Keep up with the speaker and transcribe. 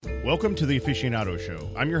Welcome to the Aficionado Show.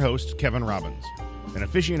 I'm your host, Kevin Robbins. An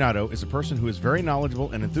aficionado is a person who is very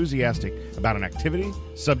knowledgeable and enthusiastic about an activity,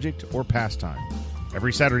 subject, or pastime.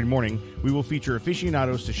 Every Saturday morning, we will feature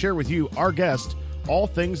aficionados to share with you, our guest, all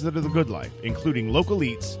things that are the good life, including local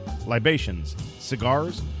eats, libations,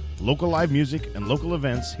 cigars, local live music, and local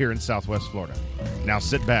events here in Southwest Florida. Now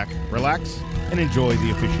sit back, relax, and enjoy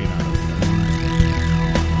the Aficionado.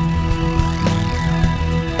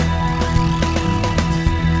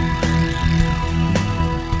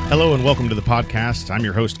 Hello and welcome to the podcast. I'm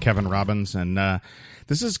your host, Kevin Robbins, and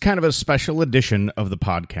this is kind of a special edition of the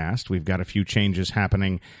podcast. We've got a few changes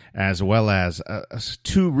happening, as well as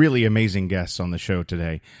two really amazing guests on the show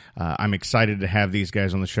today. I'm excited to have these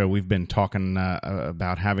guys on the show. We've been talking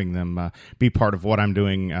about having them be part of what I'm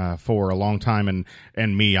doing for a long time,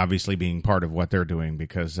 and me obviously being part of what they're doing,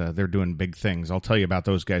 because they're doing big things. I'll tell you about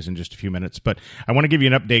those guys in just a few minutes, but I want to give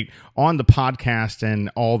you an update on the podcast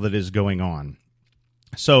and all that is going on.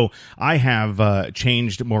 So I have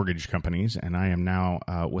changed mortgage companies, and I am now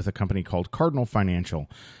with a company called Cardinal Financial.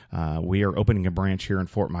 We are opening a branch here in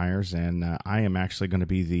Fort Myers, and I am actually going to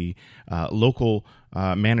be the local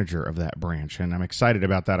manager of that branch. And I'm excited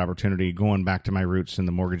about that opportunity, going back to my roots in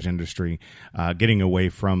the mortgage industry, getting away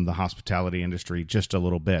from the hospitality industry just a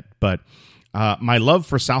little bit. But my love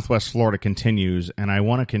for Southwest Florida continues, and I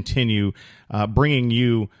want to continue bringing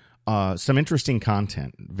you some interesting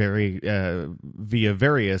content via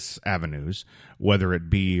various avenues, whether it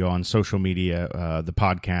be on social media, the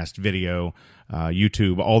podcast, video,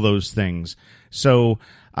 YouTube, all those things. So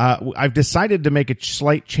I've decided to make a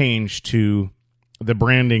slight change to the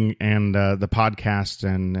branding and the podcast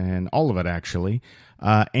and all of it, actually.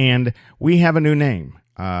 And we have a new name.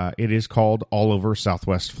 It is called All Over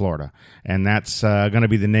Southwest Florida, and that's going to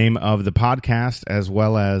be the name of the podcast, as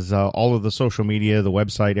well as all of the social media, the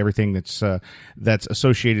website, everything that's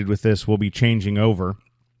associated with this will be changing over.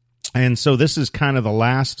 And so this is kind of the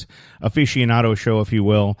last aficionado show, if you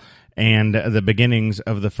will, and the beginnings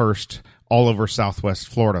of the first All Over Southwest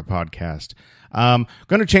Florida podcast. Going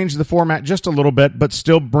to change the format just a little bit, but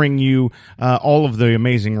still bring you all of the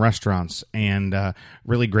amazing restaurants and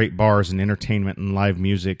really great bars and entertainment and live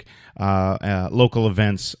music, local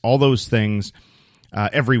events, all those things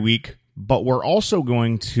every week. But we're also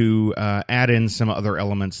going to add in some other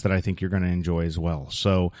elements that I think you're going to enjoy as well.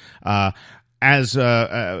 So as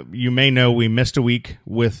you may know, we missed a week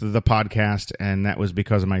with the podcast, and that was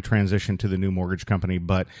because of my transition to the new mortgage company.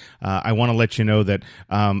 But I want to let you know that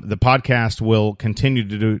the podcast will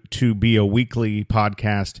continue to be a weekly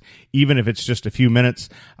podcast, even if it's just a few minutes.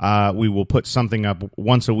 We will put something up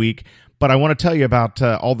once a week. But I want to tell you about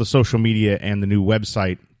all the social media and the new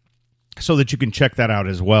website, so that you can check that out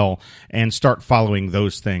as well and start following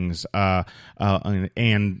those things. And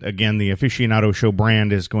again, the Aficionado Show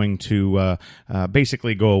brand is going to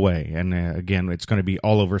basically go away. And again, it's going to be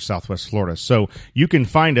all over Southwest Florida. So you can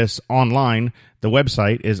find us online. The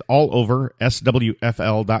website is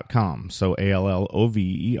alloverswfl.com. So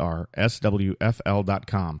ALLOVER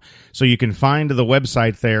SWFL.com. So you can find the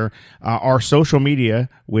website there. Our social media,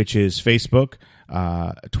 which is Facebook,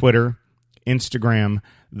 Twitter, Instagram,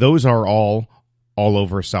 those are all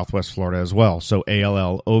over Southwest Florida as well. So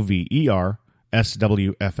ALLOVER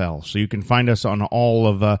SWFL. So you can find us on all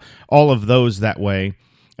of those that way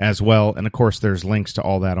as well. And of course, there's links to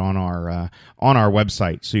all that on our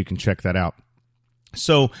website, so you can check that out.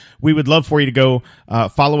 So we would love for you to go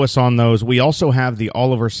follow us on those. We also have the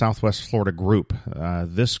All Over Southwest Florida group.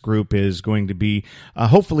 This group is going to be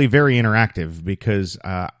hopefully very interactive, because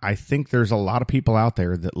I think there's a lot of people out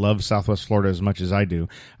there that love Southwest Florida as much as I do.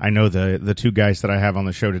 I know the two guys that I have on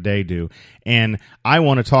the show today do. And I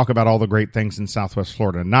want to talk about all the great things in Southwest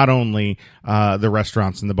Florida, not only the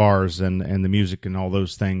restaurants and the bars and the music and all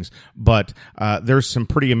those things, but there's some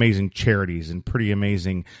pretty amazing charities and pretty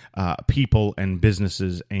amazing people and businesses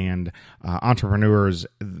and entrepreneurs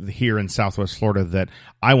here in Southwest Florida that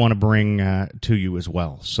I want to bring to you as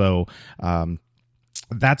well. So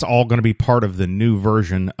that's all going to be part of the new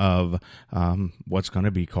version of what's going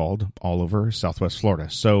to be called All Over Southwest Florida.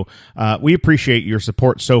 So we appreciate your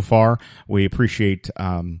support so far. We appreciate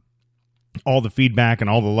all the feedback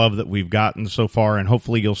and all the love that we've gotten so far, and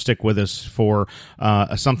hopefully you'll stick with us for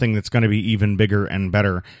something that's going to be even bigger and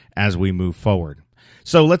better as we move forward.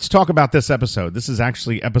 So let's talk about this episode. This is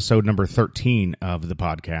actually episode number 13 of the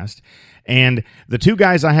podcast. And the two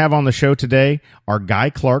guys I have on the show today are Guy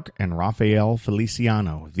Clark and Rafael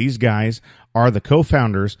Feliciano. These guys are the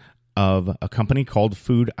co-founders of a company called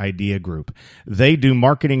Food Idea Group. They do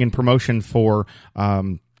marketing and promotion for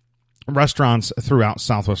restaurants throughout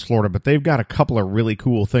Southwest Florida, but they've got a couple of really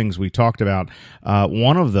cool things we talked about.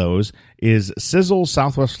 One of those is Sizzle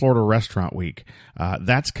Southwest Florida Restaurant Week.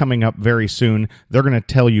 That's coming up very soon. They're going to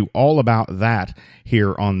tell you all about that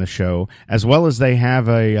here on the show, as well as they have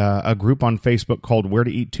a group on Facebook called Where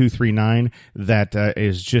to Eat 239 that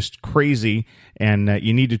is just crazy, and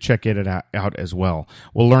you need to check it out as well.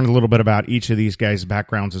 We'll learn a little bit about each of these guys'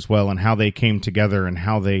 backgrounds as well, and how they came together and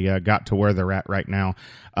how they got to where they're at right now.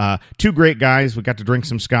 Two great guys. We got to drink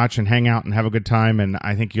some scotch and hang out and have a good time, and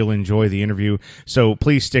I think you'll enjoy the interview. So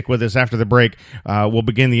please stick with us. After the break, we'll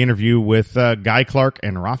begin the interview with Guy Clark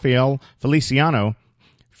and Rafael Feliciano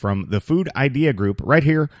from the Food Idea Group right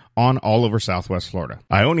here on All Over Southwest Florida.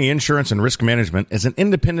 Ione Insurance and Risk Management is an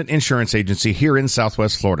independent insurance agency here in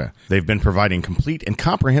Southwest Florida. They've been providing complete and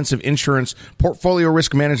comprehensive insurance portfolio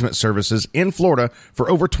risk management services in Florida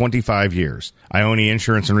for over 25 years. Ione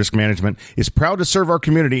Insurance and Risk Management is proud to serve our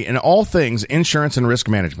community in all things insurance and risk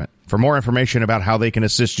management. For more information about how they can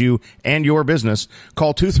assist you and your business,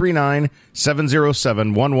 call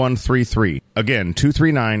 239-707-1133. Again,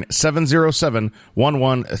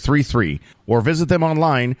 239-707-1133. Or visit them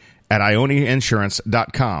online at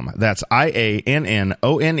IoneInsurance.com. That's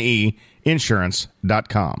IANNONE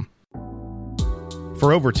Insurance.com.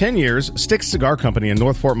 For over 10 years, Styx Cigar Company in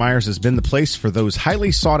North Fort Myers has been the place for those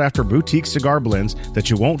highly sought-after boutique cigar blends that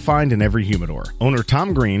you won't find in every humidor. Owner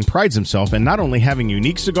Tom Green prides himself in not only having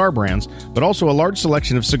unique cigar brands, but also a large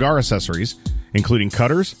selection of cigar accessories, including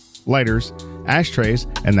cutters, lighters, ashtrays,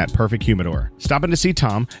 and that perfect humidor. Stop in to see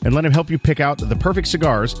Tom and let him help you pick out the perfect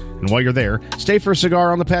cigars, and while you're there, stay for a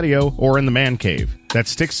cigar on the patio or in the man cave.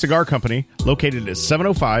 That's Styx Cigar Company, located at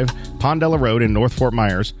 705 Pondella Road in North Fort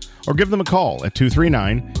Myers, or give them a call at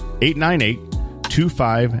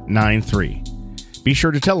 239-898-2593. Be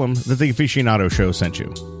sure to tell them that the Aficionado Show sent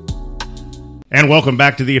you. And welcome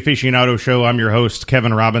back to the Aficionado Show. I'm your host,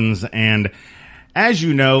 Kevin Robbins, and as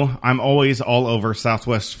you know, I'm always all over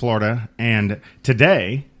Southwest Florida, and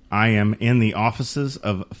today I am in the offices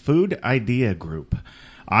of Food Idea Group.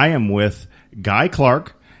 I am with Guy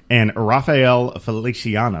Clark and Rafael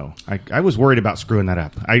Feliciano. I was worried about screwing that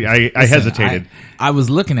up. I hesitated. I was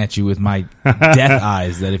looking at you with my death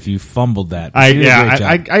eyes that if you fumbled that. I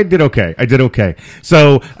did okay. I did okay.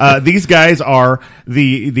 So these guys are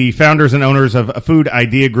the founders and owners of Food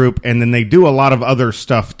Idea Group, and then they do a lot of other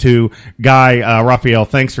stuff too. Guy, Rafael,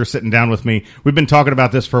 thanks for sitting down with me. We've been talking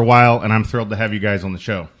about this for a while, and I'm thrilled to have you guys on the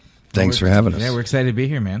show. Thanks for having us. Yeah, we're excited to be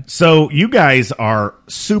here, man. So you guys are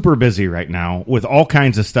super busy right now with all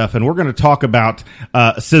kinds of stuff, and we're going to talk about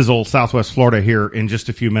Sizzle, Southwest Florida here in just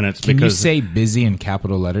a few minutes. Can you say busy in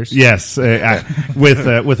capital letters? Yes,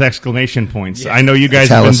 with exclamation points. Yeah. I know you guys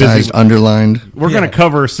italicized, have been busy. Underlined. We're going to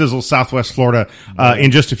cover Sizzle, Southwest Florida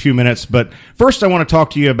in just a few minutes, but first I want to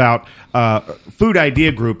talk to you about Food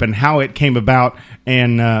Idea Group and how it came about,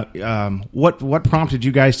 and what prompted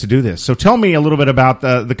you guys to do this. So tell me a little bit about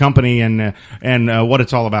the company and what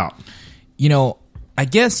it's all about. You know, I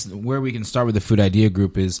guess where we can start with the Food Idea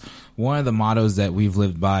Group is one of the mottos that we've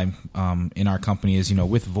lived by in our company is,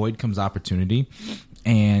 with void comes opportunity.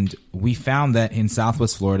 And we found that in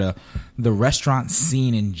Southwest Florida, the restaurant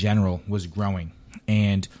scene in general was growing.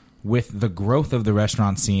 And with the growth of the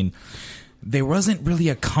restaurant scene, there wasn't really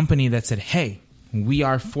a company that said, hey, we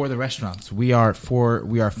are for the restaurants. We are for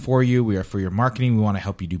you. We are for your marketing. We want to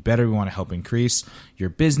help you do better. We want to help increase your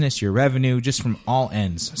business, your revenue, just from all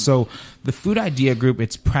ends. So the Food Idea Group,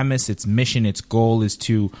 its premise, its mission, its goal is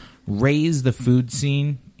to raise the food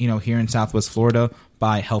scene, here in Southwest Florida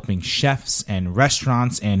by helping chefs and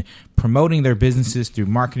restaurants and promoting their businesses through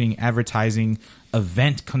marketing, advertising,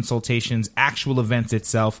 event consultations, actual events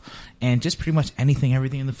itself, and just pretty much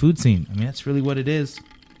everything in the food scene. I mean, that's really what it is.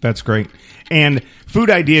 That's great. And Food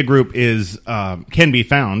Idea Group is can be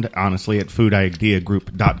found, honestly, at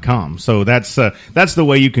foodideagroup.com. So that's the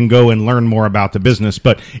way you can go and learn more about the business.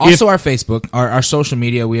 But also our Facebook, our social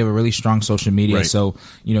media, we have a really strong social media. Right. So,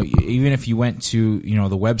 even if you went to,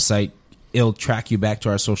 the website, it'll track you back to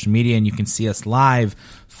our social media, and you can see us live,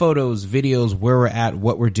 photos, videos, where we're at,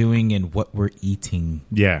 what we're doing, and what we're eating.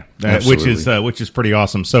 Yeah, which is pretty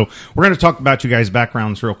awesome. So we're going to talk about you guys'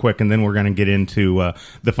 backgrounds real quick, and then we're going to get into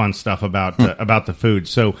the fun stuff about the food.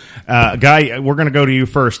 So, Guy, we're going to go to you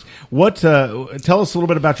first. Tell us a little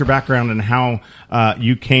bit about your background and how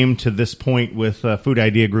you came to this point with Food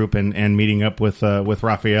Idea Group and meeting up with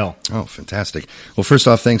Rafael. Oh, fantastic! Well, first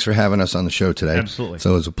off, thanks for having us on the show today. Absolutely, it's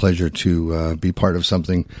always a pleasure to be part of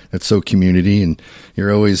something that's so community, and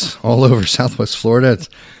you're always all over Southwest Florida. It's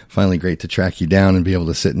finally great to track you down and be able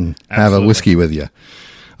to sit and have a whiskey with you.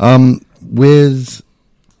 With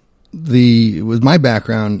with my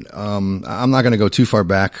background, I'm not going to go too far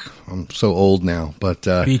back. I'm so old now, but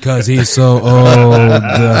because he's so old.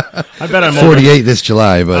 I bet I'm 48 this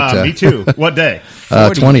July, but me too. What day?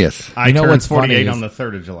 20th. I know turned what's funny 48 is- on the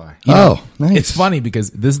 3rd of July. Oh, nice. It's funny because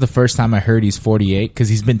this is the first time I heard he's 48 because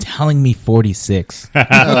he's been telling me 46. No,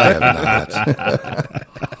 I have not.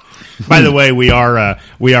 By the way, we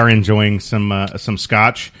are enjoying some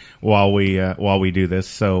scotch while we do this.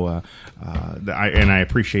 So I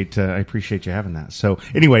appreciate you having that. So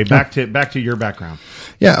anyway, back to your background.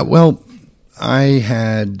 Yeah, well, I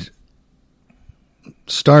had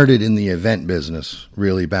started in the event business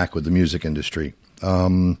really back with the music industry.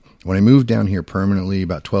 When I moved down here permanently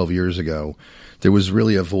about 12 years ago, there was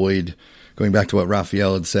really a void. Going back to what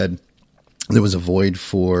Raphael had said, there was a void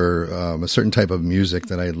for a certain type of music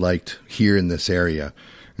that I had liked here in this area.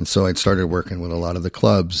 And so I'd started working with a lot of the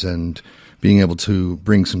clubs and being able to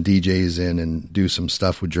bring some DJs in and do some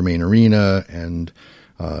stuff with Germain Arena and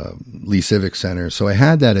Lee Civic Center. So I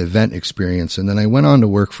had that event experience. And then I went on to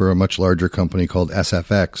work for a much larger company called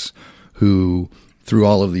SFX, who through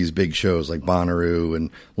all of these big shows like Bonnaroo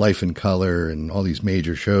and Life in Color and all these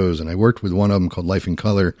major shows. And I worked with one of them called Life in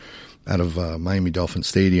Color out of Miami Dolphin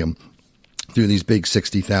Stadium through these big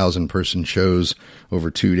 60,000 person shows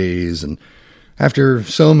over 2 days. And after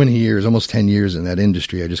so many years, almost 10 years in that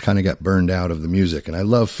industry, I just kind of got burned out of the music. And I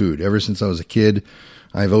love food. Ever since I was a kid,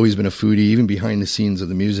 I've always been a foodie. Even behind the scenes of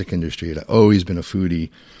the music industry, I've always been a foodie.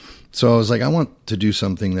 So I was like, I want to do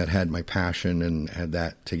something that had my passion and had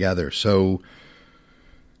that together. So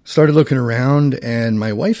started looking around, and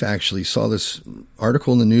my wife actually saw this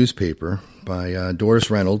article in the newspaper by Doris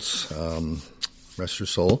Reynolds, rest her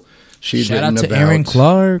soul. She had Shout written out to about, Aaron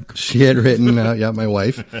Clark. She had written, my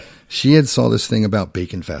wife. She had saw this thing about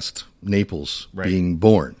Bacon Fest, Naples, being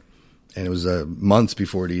born. And it was months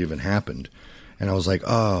before it even happened. And I was like,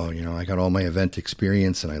 oh, I got all my event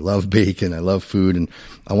experience, and I love bacon, I love food, and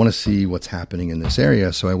I want to see what's happening in this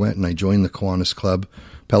area. So I went and I joined the Kiwanis Club,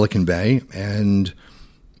 Pelican Bay, and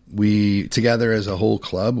we, together as a whole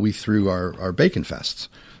club, we threw our Bacon Fests.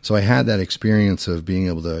 So I had that experience of being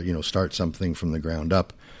able to, start something from the ground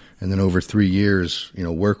up. And then over 3 years,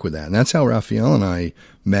 work with that. And that's how Raphael and I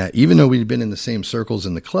met. Even though we'd been in the same circles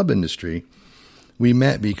in the club industry, we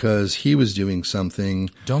met because he was doing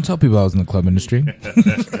something. Don't tell people I was in the club industry.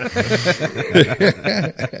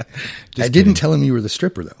 I didn't tell him you were the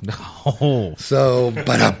stripper, though. Oh. So,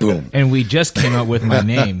 boom. And we just came up with my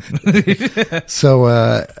name. So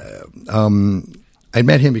I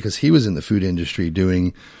met him because he was in the food industry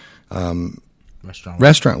doing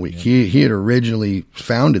Restaurant Week. Yeah. He had originally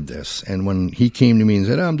founded this, and when he came to me and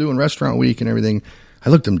said, I'm doing Restaurant Week and everything, I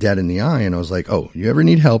looked him dead in the eye and I was like, oh, you ever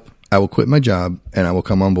need help? I will quit my job and I will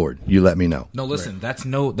come on board. You let me know. No, listen, that's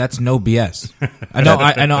no BS. I know.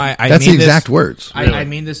 That's the exact words. I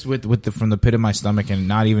mean this from the pit of my stomach, and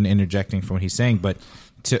not even interjecting from what he's saying, but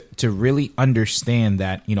to really understand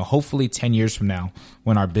that, hopefully 10 years from now,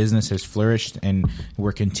 when our business has flourished and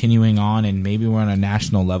we're continuing on and maybe we're on a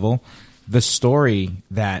national level, the story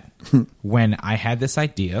that when I had this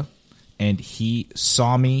idea and he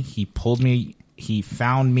saw me, he pulled me, he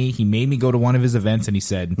found me, he made me go to one of his events, and he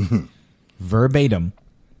said, verbatim,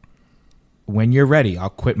 when you're ready, I'll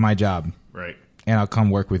quit my job. Right. And I'll come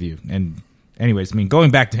work with you. And anyways, going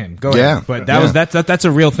back to him. Go ahead. But that's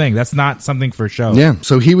a real thing. That's not something for show. Yeah.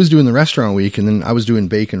 So he was doing the Restaurant Week, and then I was doing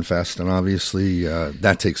Bacon Fest, and obviously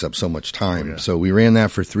that takes up so much time. Oh, yeah. So we ran that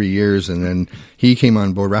for 3 years, and then he came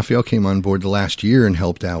on board. Raphael came on board the last year and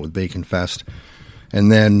helped out with Bacon Fest. And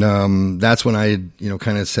then that's when I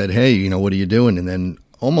kind of said, hey, what are you doing? And then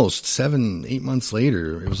almost 7-8 months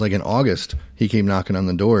later, it was like in August, he came knocking on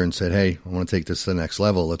the door and said, hey, I want to take this to the next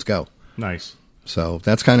level. Let's go. Nice. So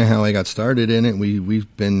that's kind of how I got started in it.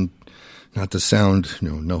 We've been, not to sound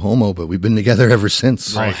no homo, but we've been together ever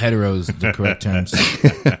since. All heteros, the correct terms.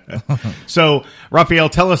 So, Raphael,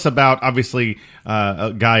 tell us about, obviously,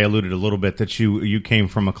 Guy alluded a little bit that you came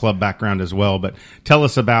from a club background as well, but tell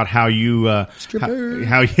us about how you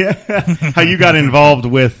how you got involved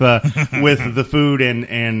with the food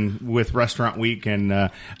and with Restaurant Week, and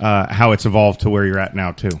how it's evolved to where you're at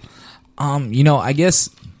now too. I guess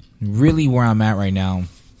really where I'm at right now,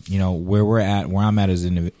 where I'm at as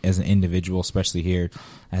an individual, especially here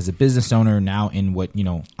as a business owner now in what,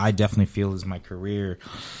 I definitely feel is my career.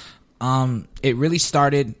 It really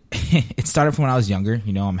started, from when I was younger.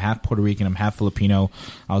 I'm half Puerto Rican, I'm half Filipino.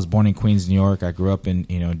 I was born in Queens, New York. I grew up in,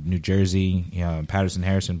 New Jersey, Patterson,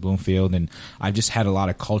 Harrison, Bloomfield, and I've just had a lot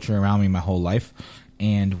of culture around me my whole life.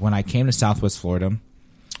 And when I came to Southwest Florida,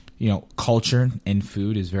 culture and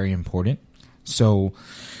food is very important. So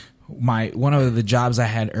one of the jobs I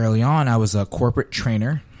had early on, I was a corporate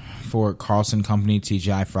trainer for Carlson Company,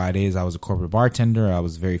 TGI Fridays. I was a corporate bartender. I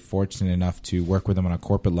was very fortunate enough to work with them on a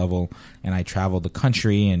corporate level, and I traveled the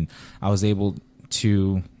country, and I was able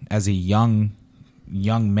to, as a young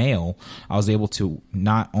male, I was able to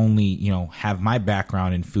not only, have my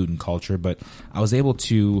background in food and culture, but I was able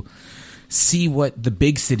to see what the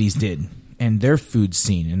big cities did and their food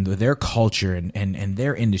scene and their culture and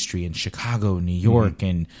their industry in Chicago, New York,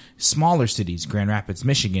 and smaller cities, Grand Rapids,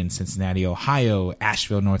 Michigan, Cincinnati, Ohio,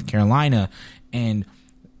 Asheville, North Carolina. And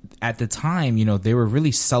at the time, they were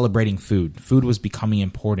really celebrating food. Food was becoming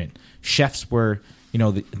important. Chefs were,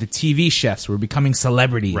 the TV chefs were becoming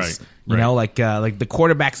celebrities. Right. Like the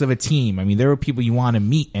quarterbacks of a team. I mean, there were people you want to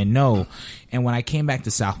meet and know. And when I came back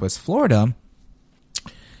to Southwest Florida,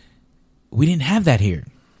 we didn't have that here.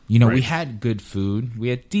 We had good food. We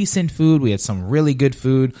had decent food. We had some really good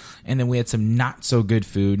food. And then we had some not so good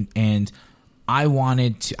food. And I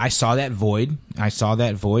saw that void.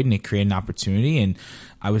 And it created an opportunity. And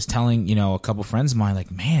I was telling, a couple friends of mine,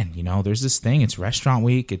 like, man, there's this thing. It's Restaurant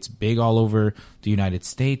Week. It's big all over the United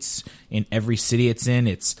States. In every city it's in,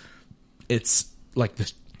 it's like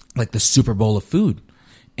the Super Bowl of food.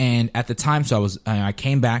 And at the time, so I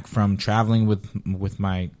came back from traveling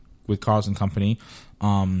with Carlson Company.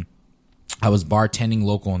 I was bartending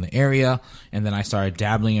local in the area, and then I started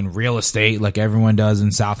dabbling in real estate like everyone does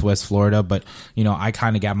in Southwest Florida. But, I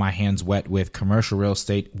kind of got my hands wet with commercial real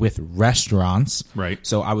estate with restaurants. Right.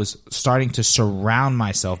 So I was starting to surround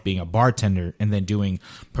myself being a bartender and then doing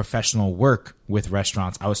professional work with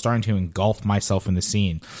restaurants. I was starting to engulf myself in the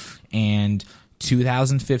scene. And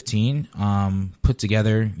 2015, put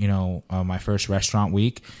together, my first Restaurant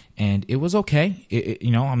Week, and it was okay.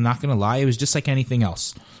 I'm not going to lie. It was just like anything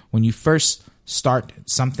else. When you first start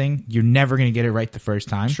something, you're never going to get it right the first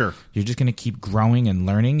time. Sure. You're just going to keep growing and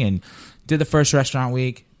learning, and did the first Restaurant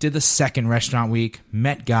Week, did the second Restaurant Week,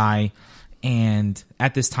 met Guy, and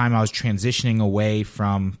at this time I was transitioning away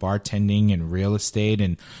from bartending and real estate,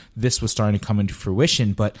 and this was starting to come into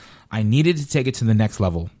fruition, but I needed to take it to the next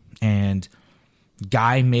level. And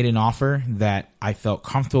Guy made an offer that I felt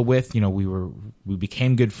comfortable with. We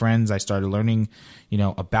became good friends. I started learning,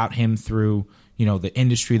 about him through, the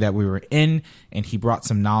industry that we were in, and he brought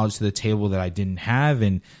some knowledge to the table that I didn't have,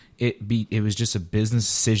 and it was just a business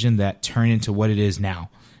decision that turned into what it is now,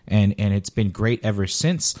 and it's been great ever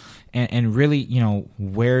since. And really,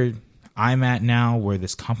 where I'm at now, where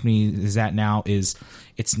this company is at now, is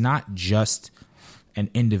it's not just an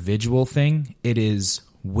individual thing. It is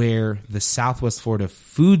where the Southwest Florida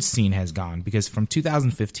food scene has gone, because from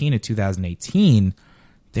 2015 to 2018,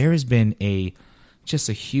 there has been just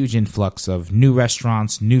a huge influx of new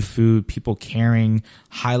restaurants, new food, people carrying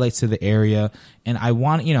highlights to the area. And I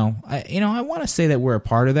want, I want to say that we're a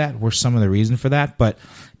part of that. We're some of the reason for that, but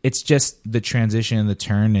it's just the transition and the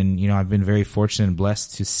turn. And, I've been very fortunate and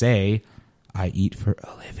blessed to say I eat for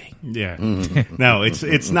a living. Yeah. No,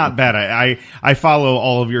 it's not bad. I follow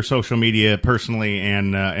all of your social media personally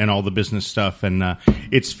and all the business stuff, and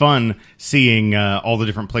it's fun seeing all the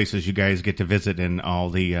different places you guys get to visit and all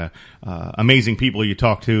the amazing people you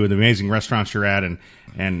talk to and the amazing restaurants you're at,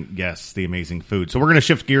 and yes, the amazing food. So we're going to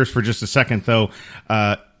shift gears for just a second, though.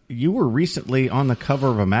 You were recently on the cover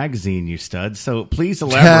of a magazine, you stud. So please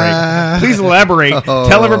elaborate.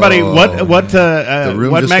 Tell everybody what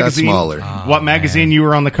magazine, what magazine you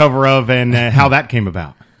were on the cover of, and how that came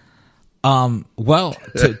about. Well,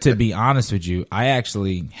 to be honest with you, I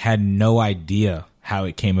actually had no idea how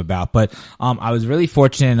it came about, but I was really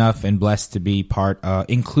fortunate enough and blessed to be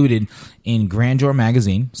included in Grandeur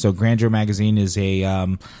Magazine. So Grandeur Magazine is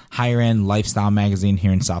a higher end lifestyle magazine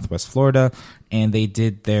here in Southwest Florida, and they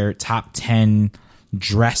did their top 10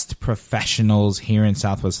 dressed professionals here in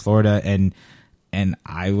Southwest Florida, and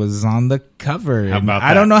I was on the cover. How about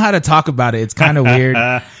that? I don't know how to talk about it. It's kind of weird.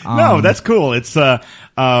 No, that's cool. It's there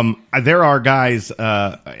are guys,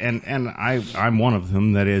 and I'm one of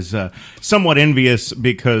them, that is somewhat envious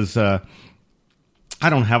because I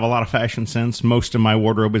don't have a lot of fashion sense. Most of my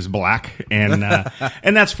wardrobe is black, and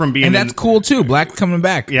that's from being. And that's cool too. Black coming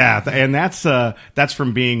back. Yeah, and that's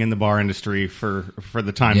from being in the bar industry for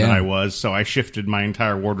the time that I was. So I shifted my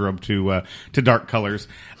entire wardrobe to dark colors.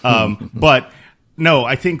 But no,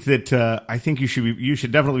 I think that you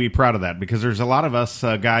should definitely be proud of that, because there's a lot of us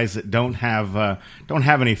guys that don't have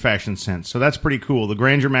any fashion sense. So that's pretty cool. The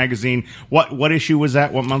Grandeur magazine. What issue was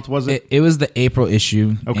that? What month was it? It was the April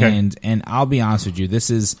issue. Okay. And I'll be honest with you,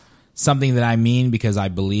 this is something that I mean because I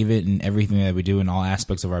believe it in everything that we do in all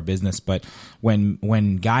aspects of our business. But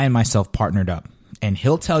when Guy and myself partnered up, And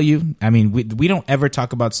he'll tell you, I mean, we don't ever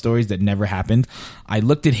talk about stories that never happened. I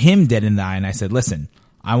looked at him dead in the eye and I said, listen,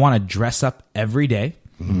 I want to dress up every day.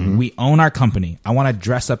 Mm-hmm. We own our company. I want to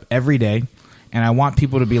dress up every day. And I want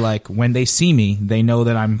people to be like, when they see me, they know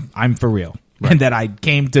that I'm for real. Right. And that I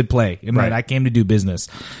came to play and that I came to do business.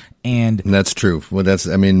 And that's true. Well,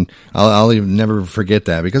 I'll even never forget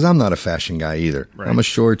that because I'm not a fashion guy either. Right. I'm a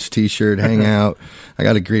shorts, t-shirt, hang out. I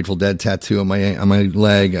got a Grateful Dead tattoo on my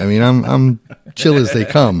leg. I mean, I'm chill as they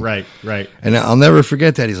come. Right. And I'll never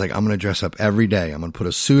forget that. He's like, I'm going to dress up every day. I'm going to put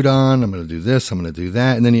a suit on. I'm going to do this. I'm going to do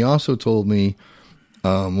that. And then he also told me,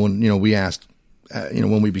 when we asked,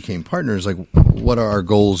 when we became partners, like, what are our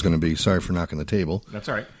goals going to be? Sorry for knocking the table. That's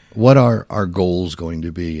all right. What are our goals going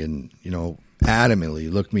to be? And,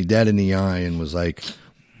 adamantly looked me dead in the eye and was like,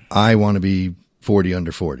 I want to be 40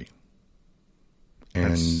 under 40.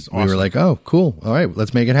 And we were like, oh, cool. All right,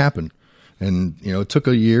 let's make it happen. And, it took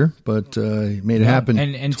a year, but made it happen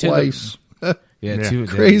and twice.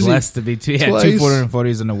 Crazy. Blessed to be two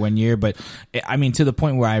 440s in a 1 year. But I mean, to the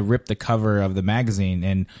point where I ripped the cover of the magazine,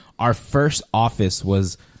 and our first office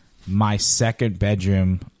was my second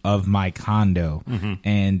bedroom of my condo. Mm-hmm.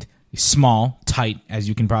 And small, tight, as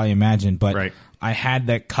you can probably imagine. But I had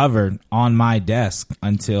that covered on my desk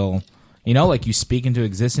until, like you speak into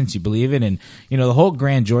existence, you believe it. And, the whole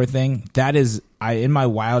Grand Joy thing, that is, in my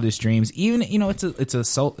wildest dreams, even, it's a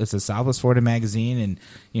Southwest Florida magazine and,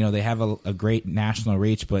 they have a great national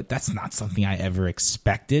reach, but that's not something I ever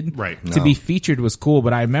expected. Right. To be featured was cool.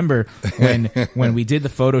 But I remember when we did the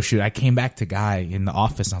photo shoot, I came back to Guy in the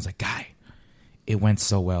office and I was like, Guy, it went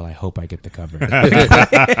so well. I hope I get the cover.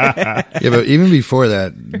 Yeah, but even before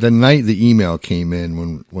that, the night the email came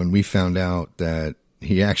in, when we found out that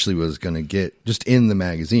he actually was going to get just in the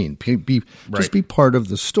magazine, just be part of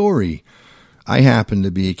the story.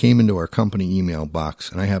 It came into our company email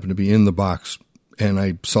box, and I happened to be in the box, and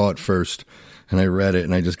I saw it first, and I read it,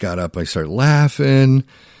 and I just got up. I started laughing.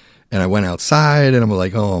 And I went outside and I'm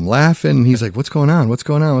like, oh, I'm laughing. And he's like, what's going on? What's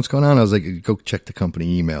going on? What's going on? I was like, go check the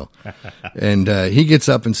company email. And he gets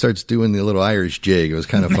up and starts doing the little Irish jig. It was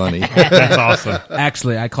kind of funny. That's awesome.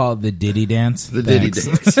 Actually, I call it the Diddy dance. The Diddy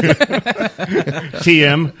dance.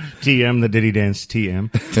 TM, the Diddy dance,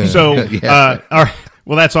 TM. So, all right.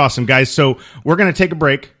 Well, that's awesome, guys. So we're going to take a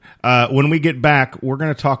break. When we get back, we're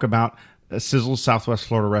going to talk about Sizzle's Southwest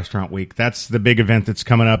Florida Restaurant Week. That's the big event that's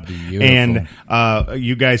coming up. Beautiful. And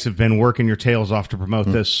you guys have been working your tails off to promote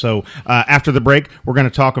this. So after the break, we're going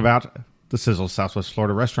to talk about the Sizzle's Southwest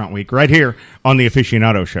Florida Restaurant Week right here on the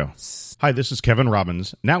Aficionado Show. Hi, this is Kevin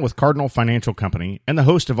Robbins, now with Cardinal Financial Company and the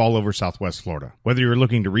host of All Over Southwest Florida. Whether you're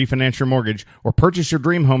looking to refinance your mortgage or purchase your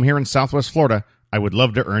dream home here in Southwest Florida, I would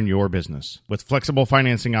love to earn your business. With flexible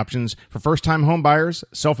financing options for first-time home buyers,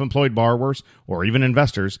 self-employed borrowers, or even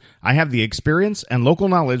investors, I have the experience and local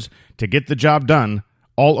knowledge to get the job done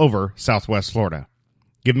all over Southwest Florida.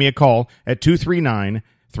 Give me a call at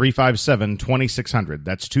 239-357-2600.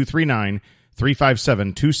 That's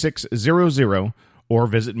 239-357-2600, or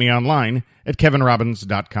visit me online at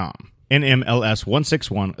kevinrobbins.com. NMLS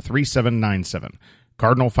 1613797.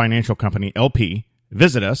 Cardinal Financial Company, LP.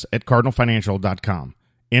 Visit us at cardinalfinancial.com.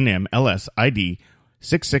 NMLS ID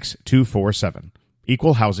 66247.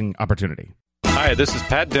 Equal housing opportunity. Hi, this is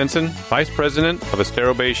Pat Denson, Vice President of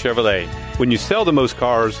Estero Bay Chevrolet. When you sell the most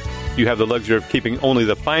cars, you have the luxury of keeping only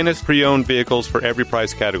the finest pre-owned vehicles for every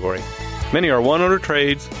price category. Many are one-owner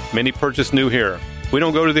trades, many purchase new here. We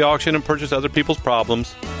don't go to the auction and purchase other people's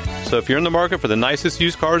problems. So if you're in the market for the nicest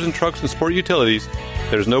used cars and trucks and sport utilities,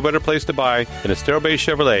 there's no better place to buy than Estero Bay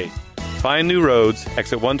Chevrolet. Find new roads,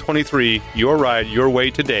 exit 123, your ride, your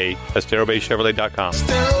way today, EsteroBayChevrolet.com.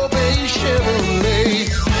 Estero Bay Chevrolet.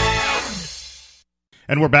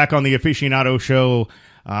 And we're back on the Aficionado Show.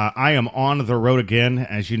 I am on the road again.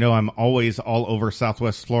 As you know, I'm always all over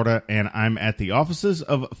Southwest Florida, and I'm at the offices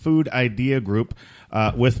of Food Idea Group.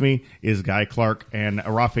 With me is Guy Clark and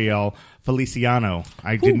Rafael Feliciano.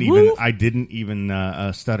 I didn't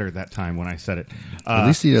even stutter that time when I said it. At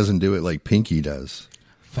least he doesn't do it like Pinky does.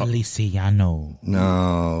 Feliciano.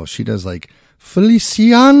 No, she does like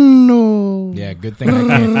Feliciano. Yeah, good thing I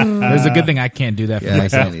can't. There's a good thing I can't do that for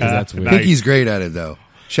myself, because that's weird. Pinky's great at it, though.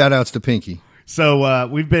 Shout outs to Pinky. So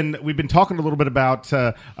we've been talking a little bit about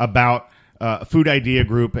Food Idea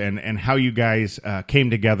Group and how you guys came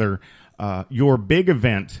together. Your big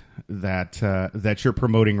event that you're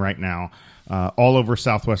promoting right now, all over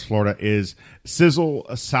Southwest Florida, is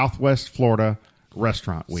Sizzle Southwest Florida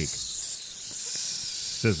Restaurant Week.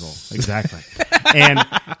 Sizzle, exactly. And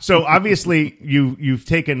so obviously you've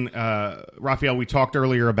taken Raphael. We talked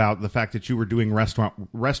earlier about the fact that you were doing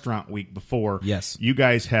restaurant week before. Yes. You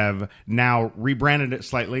guys have now rebranded it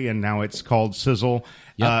slightly, and now it's called Sizzle.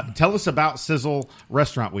 Yep. Tell us about Sizzle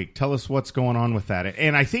Restaurant Week. Tell us what's going on with that.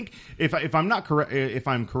 And I think if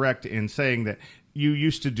I'm correct in saying that you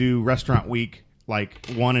used to do Restaurant Week, like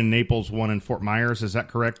one in Naples, one in Fort Myers. Is that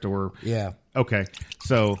correct? Or Yeah. Okay.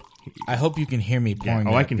 So I hope you can hear me pouring.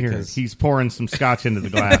 I can hear it. He's pouring some scotch into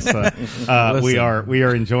the glass. We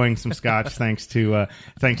are enjoying some scotch thanks to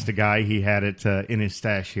Guy. He had it in his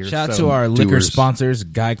stash here. Shout out to our liquor Doers. sponsors,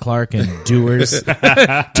 Guy Clark and Doers. 12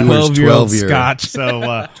 12-year-old year. Scotch.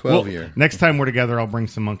 So 12 year. Next time we're together, I'll bring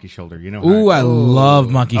some monkey shoulder. You know. Ooh, I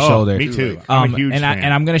love Monkey Shoulder. Me too. I'm a huge fan.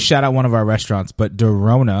 And I'm going to shout out one of our restaurants, but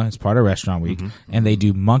Dorona is part of Restaurant Week, and they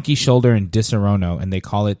do Monkey Shoulder and Disaronno, and they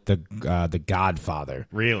call it the Godfather.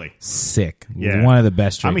 Really Sick. Yeah. One of the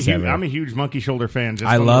best drinks I'm ever. a huge monkey shoulder fan.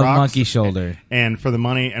 Just I on the love rocks. Monkey Shoulder. And for the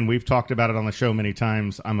money, and we've talked about it on the show many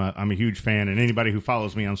times. I'm a huge fan, and anybody who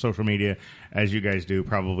follows me on social media, as you guys do,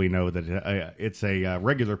 probably know that it's a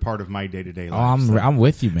regular part of my day-to-day life. I'm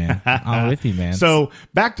with you, man. I'm with you, man. So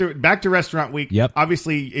back to Restaurant Week. Yep.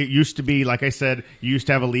 Obviously, it used to be, like I said, you used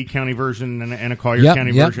to have a Lee County version and a Collier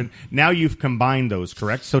County version. Now you've combined those,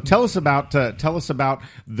 correct? So tell us about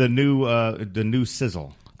the new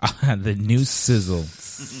Sizzle. The new Sizzle.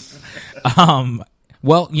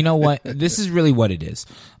 Well, you know what? This is really what it is.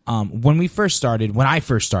 When I first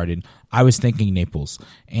started, I was thinking Naples,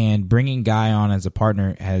 and bringing Guy on as a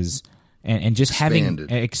partner has, and just having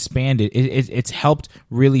expanded, it's helped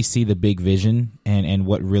really see the big vision and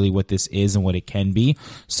what this is and what it can be.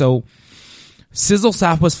 So Sizzle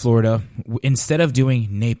Southwest Florida, instead of doing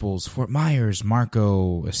Naples, Fort Myers,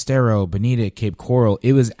 Marco, Estero, Bonita, Cape Coral,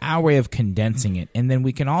 it was our way of condensing it. And then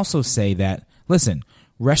we can also say that, listen,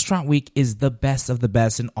 Restaurant Week is the best of the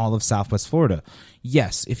best in all of Southwest Florida.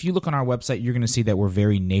 Yes, if you look on our website, you're going to see that we're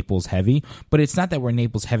very Naples heavy, but it's not that we're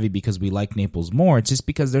Naples heavy because we like Naples more. It's just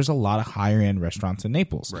because there's a lot of higher end restaurants in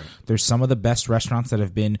Naples. Right. There's some of the best restaurants that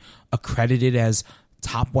have been accredited as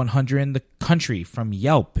top 100 in the country from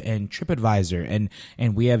Yelp and TripAdvisor,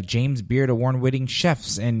 and we have James Beard award-winning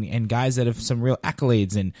chefs and guys that have some real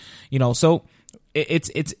accolades, and so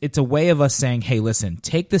it's a way of us saying, hey, listen,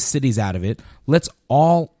 take the cities out of it. Let's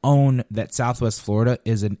all own that Southwest Florida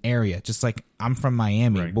is an area. Just like I'm from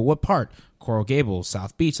Miami, right. But what part? Coral Gables,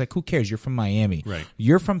 South Beach, like who cares? You're from Miami. Right.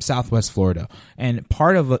 You're from Southwest Florida, and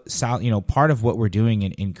part of what we're doing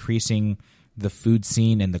in increasing the food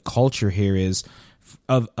scene and the culture here is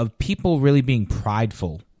of people really being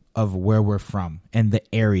prideful of where we're from and the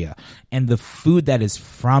area and the food that is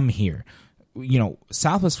from here.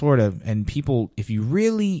 Southwest Florida, and people, if you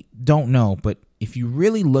really don't know, but if you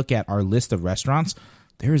really look at our list of restaurants,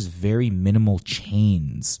 there's very minimal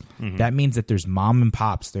chains. Mm-hmm. That means that there's mom and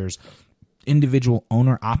pops, there's individual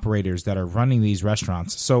owner operators that are running these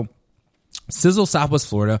restaurants. So Sizzle Southwest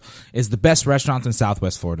Florida is the best restaurant in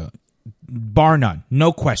Southwest Florida, bar none,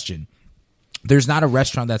 no question. There's not a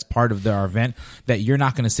restaurant that's part of our event that you're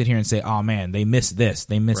not going to sit here and say, oh, man, they missed this,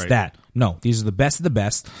 they missed that. No, these are the best of the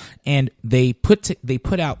best. And they put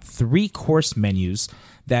out 3-course menus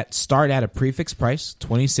that start at a prefix price,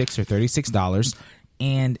 $26 or $36.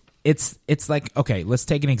 And it's like, okay, let's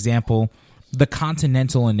take an example. The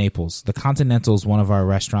Continental in Naples. The Continental is one of our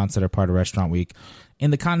restaurants that are part of Restaurant Week. In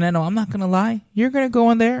the Continental, I'm not going to lie, you're going to go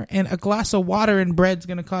in there and a glass of water and bread's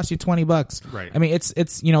going to cost you $20. Right. I mean, it's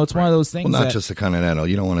one of those things. Well, not just the Continental.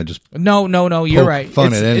 You don't want to just No, you're right.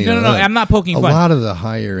 Fun at any. No, I'm not poking fun. A lot of the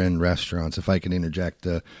higher end restaurants, if I can interject,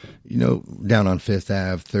 down on Fifth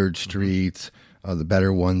Ave, 3rd Street, the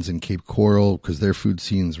better ones in Cape Coral because their food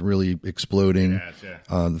scene's really exploding. Yes,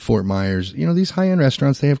 yeah. The Fort Myers, these high end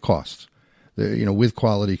restaurants, they have costs. With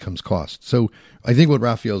quality comes cost. So I think what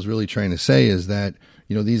Raphael's really trying to say is that,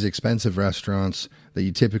 these expensive restaurants that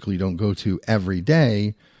you typically don't go to every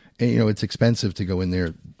day, and, it's expensive to go in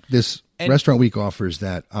there. This Restaurant Week offers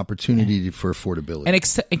that opportunity for affordability. And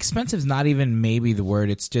expensive is not even maybe the word.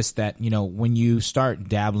 It's just that, when you start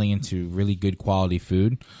dabbling into really good quality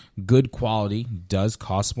food, good quality does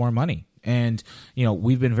cost more money. And,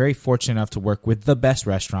 we've been very fortunate enough to work with the best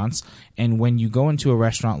restaurants. And when you go into a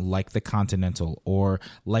restaurant like the Continental or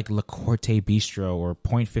like La Corte Bistro or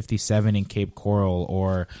Point 57 in Cape Coral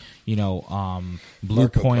or, Blue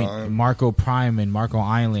Point, Marco Prime and Marco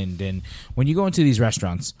Island. And when you go into these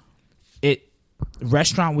restaurants,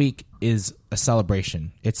 Restaurant Week is a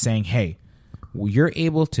celebration. It's saying, hey, you're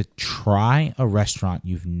able to try a restaurant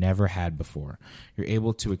you've never had before. You're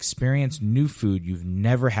able to experience new food you've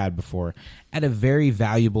never had before at a very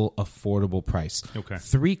valuable, affordable price. Okay.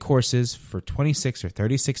 3 courses for $26 or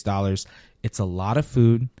 $36. It's a lot of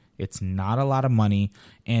food. It's not a lot of money.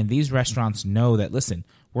 And these restaurants know that, listen,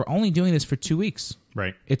 we're only doing this for 2 weeks.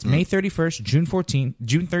 Right. It's May 31st, June 14th,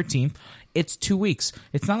 June 13th. It's 2 weeks.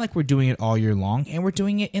 It's not like we're doing it all year long, and we're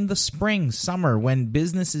doing it in the spring, summer, when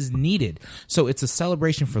business is needed. So it's a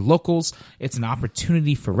celebration for locals. It's an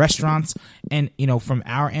opportunity for restaurants. And, from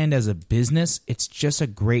our end as a business, it's just a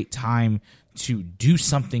great time to do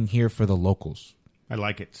something here for the locals. I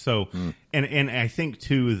like it. So, and I think,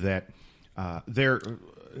 too, that there are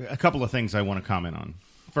a couple of things I want to comment on.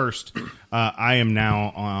 First, I am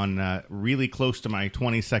now on really close to my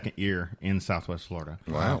 22nd year in Southwest Florida.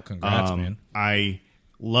 Wow. Congrats, man. I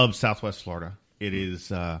love Southwest Florida. It is,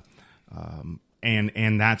 and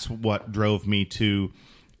that's what drove me to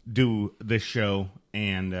do this show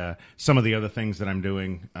and some of the other things that I'm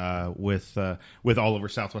doing with all over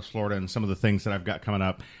Southwest Florida and some of the things that I've got coming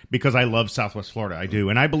up, because I love Southwest Florida. I do.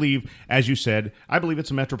 And I believe, as you said, I believe it's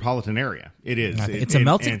a metropolitan area. It is. It's a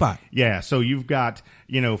melting pot. Yeah. So you've got,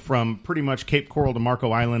 from pretty much Cape Coral to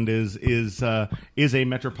Marco Island is a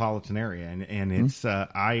metropolitan area. And it's,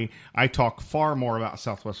 I talk far more about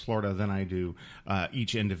Southwest Florida than I do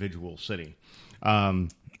each individual city.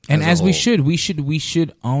 And as we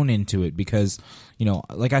should own into it, because,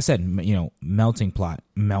 like I said, melting pot.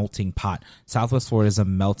 Southwest Florida is a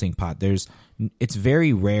melting pot. It's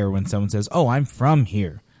very rare when someone says, "Oh, I'm from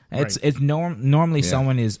here." It's normally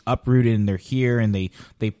someone is uprooted and they're here and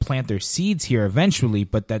they plant their seeds here eventually,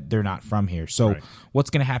 but that they're not from here. So what's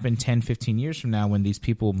going to happen 10, 15 years from now when these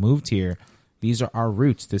people moved here? These are our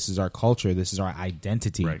roots. This is our culture. This is our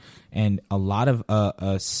identity. Right. And a lot of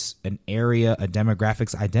an area, a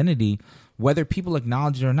demographics identity, whether people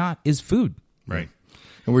acknowledge it or not, is food. Right.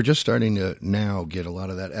 And we're just starting to now get a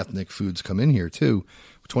lot of that ethnic foods come in here, too.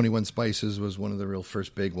 21 Spices was one of the real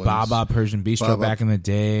first big ones. Baba Persian Bistro back in the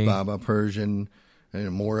day. Baba Persian,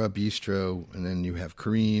 and Mora Bistro, and then you have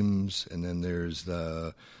Kareem's, and then there's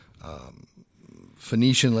the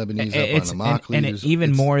Phoenician Lebanese up on Immokalee. And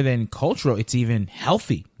even more than cultural, it's even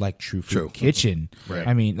healthy, like True Food Kitchen. Right.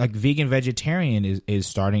 I mean, like vegan vegetarian is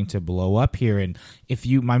starting to blow up here. And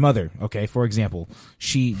my mother, okay, for example,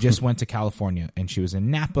 she just went to California and she was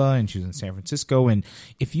in Napa and she was in San Francisco. And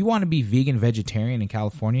if you want to be vegan vegetarian in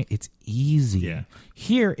California, it's easy. Yeah.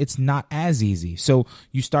 Here, it's not as easy. So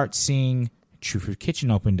you start seeing True Food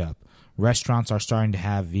Kitchen opened up. Restaurants are starting to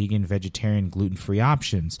have vegan, vegetarian, gluten-free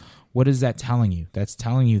options. What is that telling you? That's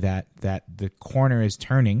telling you that the corner is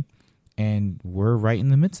turning, and we're right in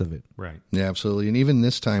the midst of it. Right. Yeah, absolutely. And even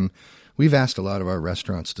this time, we've asked a lot of our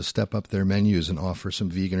restaurants to step up their menus and offer some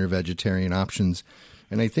vegan or vegetarian options.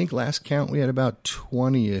 And I think last count we had about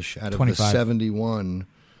 20-ish out of 25. The 71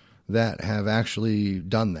 that have actually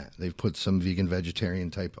done that. They've put some vegan, vegetarian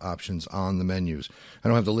type options on the menus. I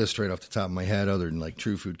don't have the list right off the top of my head other than like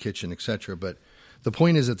True Food Kitchen, etc. But the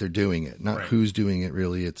point is that they're doing it, not who's doing it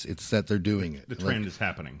really. It's that they're doing it. The trend is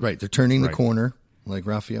happening. Right. They're turning the corner, like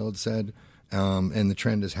Raphael had said, and the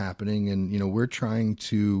trend is happening. And, we're trying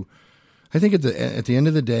to, I think at the end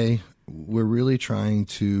of the day, we're really trying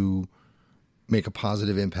to make a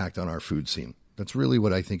positive impact on our food scene. That's really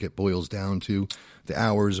what I think it boils down to. The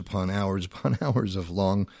hours upon hours upon hours of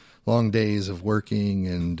long days of working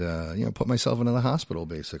and, put myself into the hospital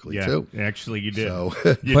basically, too. Actually, you did. So,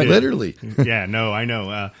 you did. Literally. Yeah, no, I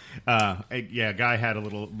know. A guy had a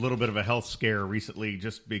little bit of a health scare recently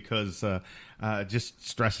just because just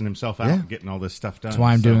stressing himself out, getting all this stuff done. That's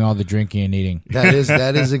why I'm doing all the drinking and eating.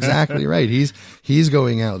 That is exactly right. He's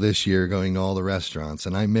going out this year, going to all the restaurants,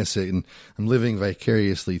 and I miss it, and I'm living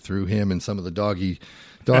vicariously through him and some of the doggy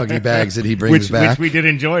bags that he brings back. Which we did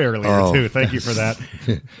enjoy earlier, too. Thank you for that.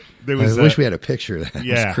 I wish we had a picture of that.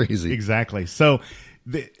 Yeah, it's crazy. Exactly. So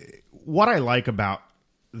what I like about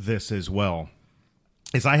this as well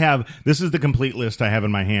is this is the complete list I have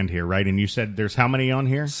in my hand here, right? And you said there's how many on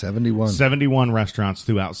here? 71. 71 restaurants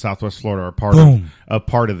throughout Southwest Florida are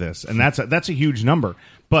part of this. And that's a huge number.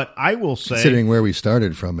 But I will say, considering where we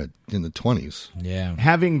started from it in the 20s. Yeah.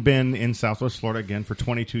 Having been in Southwest Florida again for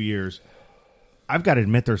 22 years, I've got to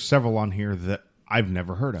admit there's several on here that I've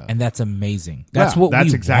never heard of. And that's amazing. That's what that's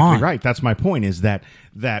we exactly want. Right. That's my point is that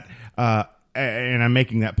and I'm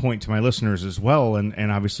making that point to my listeners as well,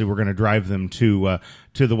 and obviously we're going to drive them to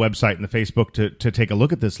the website and the Facebook to take a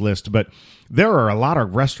look at this list. But there are a lot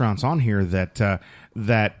of restaurants on here that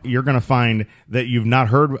you're going to find that you've not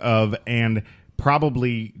heard of, and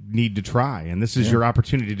probably need to try, and this is your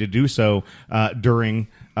opportunity to do so during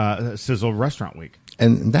Sizzle Restaurant Week.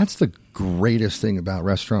 And that's the greatest thing about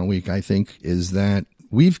Restaurant Week, I think, is that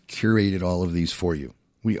we've curated all of these for you.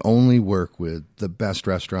 We only work with the best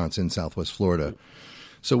restaurants in Southwest Florida.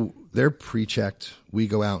 So they're pre-checked. We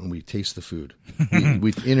go out and we taste the food.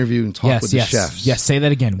 We interview and talk with the chefs. Yes, say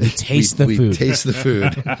that again. We taste the food. We taste the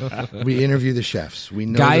food. We interview the chefs. We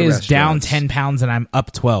know Guy the is down restaurants. 10 pounds and I'm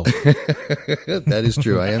up 12. That is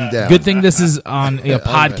true. I am down. Good thing this is on a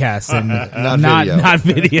podcast and not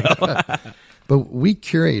video. But we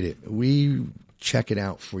curate it. We check it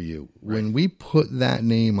out for you. When we put that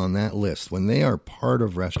name on that list, when they are part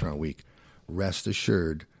of Restaurant Week, rest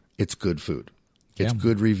assured it's good food. It's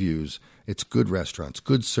good reviews. It's good restaurants,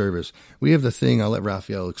 good service. We have the thing, I'll let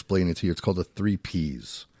Raphael explain it to you. It's called the 3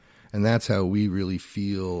 Ps. And that's how we really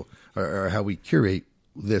feel, or how we curate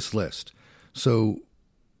this list. So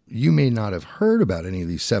you may not have heard about any of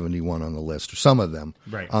these 71 on the list, or some of them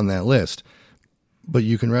on that list. But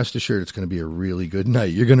you can rest assured it's going to be a really good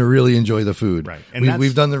night. You're going to really enjoy the food. Right. And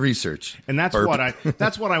we've done the research. And that's what I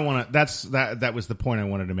want to, that was the point I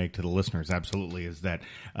wanted to make to the listeners. Absolutely. Is that,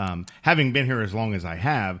 having been here as long as I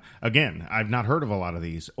have, again, I've not heard of a lot of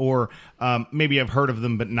these, or, maybe I've heard of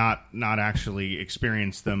them, but not actually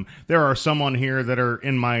experienced them. There are some on here that are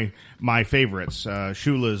in my favorites,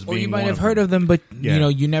 Shula's being Or you might one have of heard them. of them, but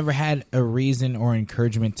you never had a reason or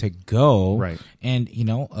encouragement to go. Right. And,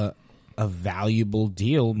 a valuable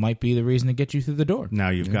deal might be the reason to get you through the door. Now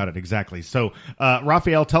you've got it exactly. So,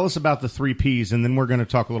 Raphael, tell us about the 3 Ps, and then we're going to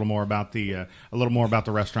talk a little more about the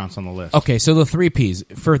restaurants on the list. Okay, so the 3 Ps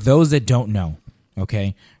for those that don't know.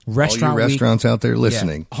 Okay, Restaurant Week, restaurants out there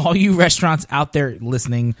listening. Yeah, all you restaurants out there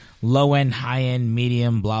listening, low end, high end,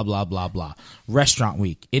 medium, blah blah blah blah. Restaurant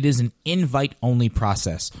Week. It is an invite only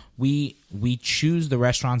process. We choose the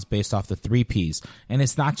restaurants based off the 3 Ps, and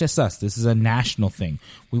it's not just us. This is a national thing.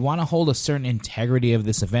 We want to hold a certain integrity of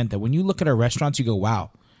this event that when you look at our restaurants, you go,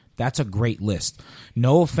 wow. That's a great list.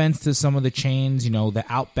 No offense to some of the chains, the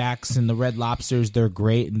Outbacks and the Red Lobsters, they're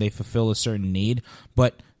great and they fulfill a certain need,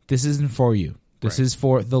 but this isn't for you. This is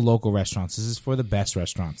for the local restaurants. This is for the best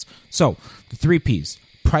restaurants. So the 3 Ps: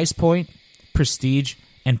 price point, prestige,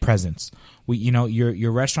 and presence.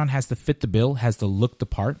 Your restaurant has to fit the bill, has to look the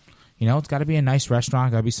part. It's got to be a nice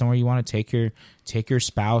restaurant. Got to be somewhere you want to take your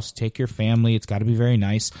spouse, take your family. It's got to be very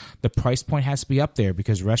nice. The price point has to be up there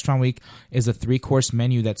because Restaurant Week is a 3-course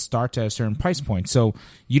menu that starts at a certain price point. So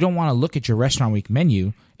you don't want to look at your Restaurant Week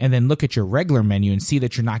menu and then look at your regular menu and see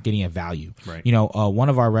that you're not getting a value. Right. One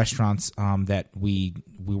of our restaurants that we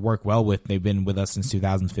work well with, they've been with us since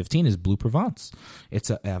 2015, is Blue Provence. It's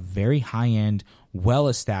a very high-end,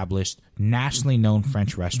 well-established, nationally known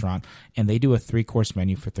French restaurant, and they do a 3-course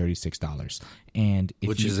menu for $36. And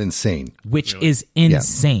which is insane. Which is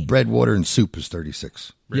insane. Bread, water, and soup is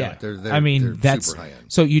 $36. Really? Yeah, they're that's super high end.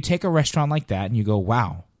 So you take a restaurant like that and you go,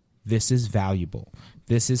 wow, this is valuable.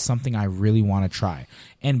 This is something I really want to try.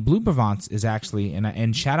 And Blue Provence is actually,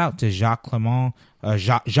 and shout out to Jacques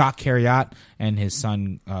Carriot and his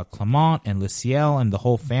son Clement and Luciel and the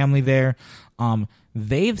whole family there.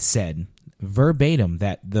 They've said verbatim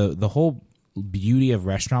that the whole beauty of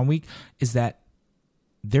Restaurant Week is that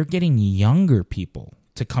they're getting younger people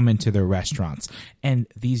to come into their restaurants. And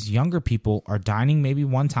these younger people are dining maybe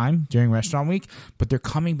one time during Restaurant Week, but they're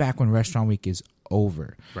coming back when Restaurant Week is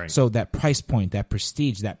over. Right. So that price point, that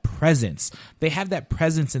prestige, that presence, they have that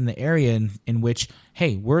presence in the area in which,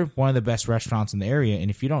 hey, we're one of the best restaurants in the area.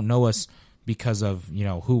 And if you don't know us because of,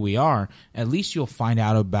 who we are, at least you'll find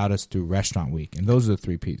out about us through Restaurant Week. And those are the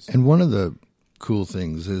 3 Ps. And one of the cool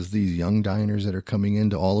things is these young diners that are coming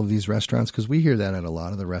into all of these restaurants, because we hear that at a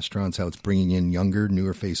lot of the restaurants, how it's bringing in younger,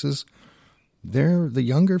 newer faces. The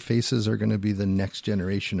younger faces are going to be the next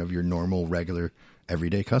generation of your normal, regular,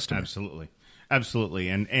 everyday customer. Absolutely.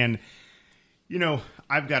 And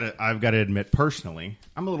I've got to admit personally,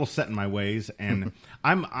 I'm a little set in my ways, and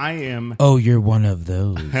I am. Oh, you're one of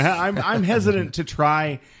those. I'm hesitant to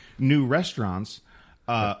try new restaurants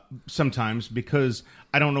sometimes because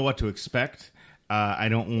I don't know what to expect. I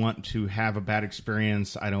don't want to have a bad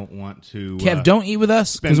experience. I don't want to. Kev, don't eat with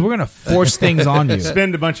us because we're going to force things on you.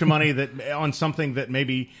 Spend a bunch of money on something that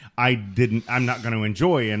maybe I'm not going to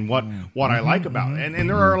enjoy, and what I like about it. And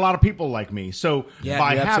there are a lot of people like me. So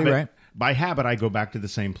by habit, I go back to the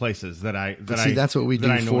same places that's what we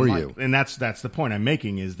do for you. And that's the point I'm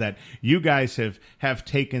making, is that you guys have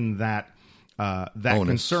taken that that Bonus.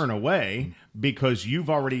 concern away because you've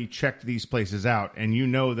already checked these places out, and you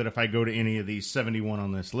know that if I go to any of these 71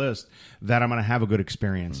 on this list, that I'm going to have a good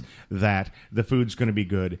experience, that the food's going to be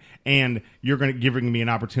good, and you're going to giving me an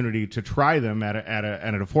opportunity to try them at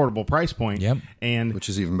an affordable price point, and which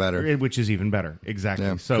is even better. Exactly.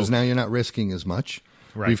 Yeah, so because now you're not risking as much.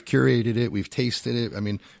 Right. We've curated it. We've tasted it. I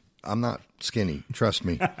mean, I'm not skinny. Trust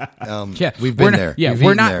me. Yeah, we've been there. Yeah, We've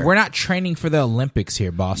we're eaten not. there. We're not training for the Olympics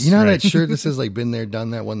here, boss. You know that shirt that says like "Been there,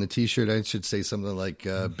 done that." Won the T-shirt. I should say something like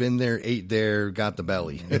 "Been there, ate there, got the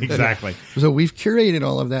belly." Exactly. So we've curated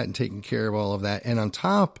all of that and taken care of all of that. And on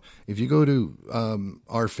top, if you go to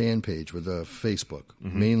our fan page with Facebook,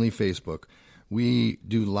 mainly Facebook, we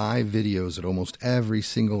do live videos at almost every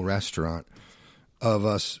single restaurant of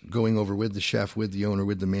us going over with the chef, with the owner,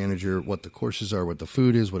 with the manager, what the courses are, what the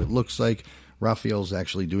food is, what it looks like. Raphael's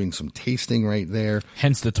actually doing some tasting right there.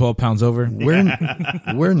 Hence the 12 pounds over. We're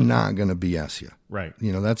not going to BS you. Right.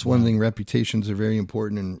 You know, that's one thing. Reputations are very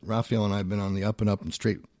important. And Raphael and I have been on the up and up and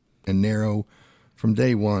straight and narrow from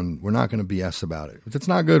day one. We're not going to BS about it. If it's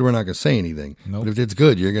not good, we're not going to say anything. Nope. But if it's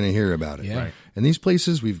good, you're going to hear about it. Yeah. Right. And these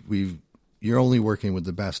places, you're only working with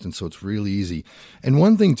the best, and so it's really easy. And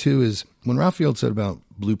one thing, too, is when Raphael said about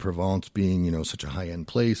Blue Provence being, you know, such a high-end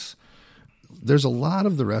place, there's a lot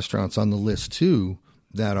of the restaurants on the list, too,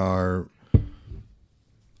 that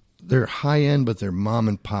they're high-end, but they're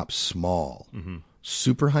mom-and-pop small.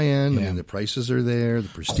 Super high-end. Yeah. I mean, the prices are there. The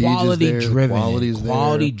prestige Quality is there. driven. The quality is there.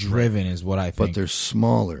 Quality driven is what I think. But they're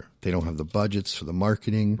smaller. They don't have the budgets for the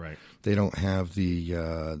marketing. Right. They don't have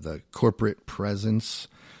the corporate presence.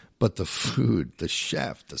 But the food, the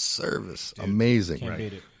chef, the service, amazing. Can't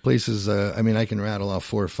beat it. Places, I mean, I can rattle off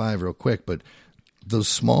 4 or 5 real quick, but those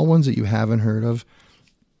small ones that you haven't heard of,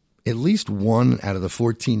 at least one out of the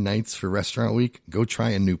 14 nights for Restaurant Week, go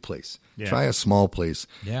try a new place. Yeah. Try a small place.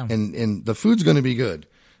 Yeah. And the food's going to be good,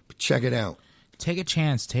 but check it out. Take a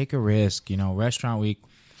chance. Take a risk. You know, Restaurant Week.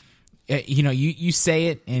 You know, you say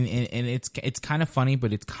it, and it's kind of funny,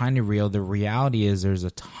 but it's kind of real. The reality is there's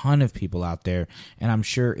a ton of people out there, and I'm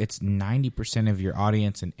sure it's 90% of your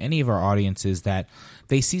audience and any of our audiences that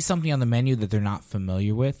they see something on the menu that they're not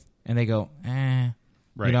familiar with, and they go, Right.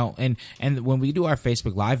 You know, and when we do our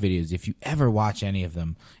Facebook Live videos, if you ever watch any of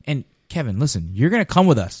them, and Kevin, listen, you're going to come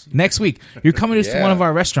with us next week. You're coming to one of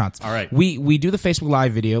our restaurants. All right. We do the Facebook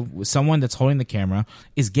Live video with someone that's holding the camera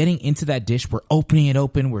is getting into that dish. We're opening it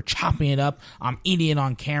open. We're chopping it up. I'm eating it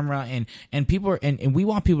on camera. And people are, and we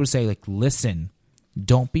want people to say, like, listen,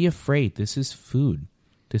 don't be afraid. This is food.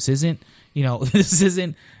 This isn't, this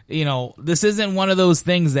isn't one of those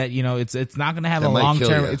things that, it's not going to have That a might long kill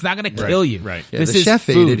term. you. It's not going to Right. kill you. Right. Yeah, This the is chef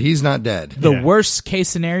ate food. it. He's not dead. The Yeah. worst case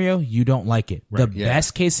scenario, you don't like it. The Yeah.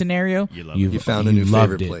 best case scenario, You found a new loved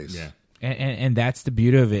favorite it. place. Yeah. And that's the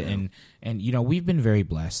beauty of it. And we've been very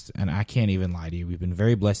blessed, and I can't even lie to you. We've been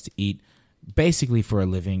very blessed to eat basically for a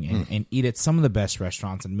living and eat at some of the best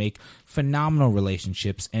restaurants and make phenomenal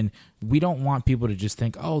relationships. And we don't want people to just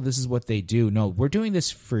think, oh, this is what they do. No, we're doing this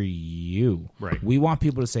for you. Right. We want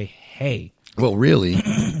people to say, hey. Well, really,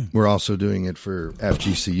 we're also doing it for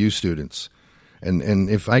FGCU students. And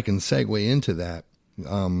if I can segue into that,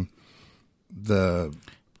 the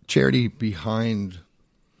charity behind,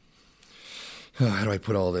 how do I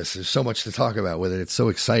put all this? There's so much to talk about with it. It's so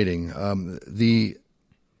exciting. The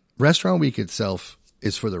Restaurant Week itself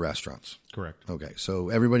is for the restaurants. Correct. Okay, so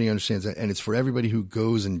everybody understands that, and it's for everybody who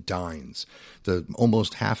goes and dines. The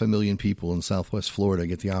almost 500,000 people in Southwest Florida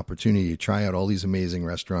get the opportunity to try out all these amazing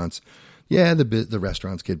restaurants. Yeah, the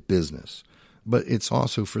restaurants get business, but it's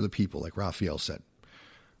also for the people, like Raphael said.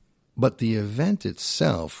 But the event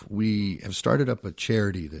itself, we have started up a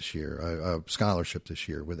charity this year, a scholarship this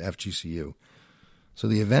year with FGCU. So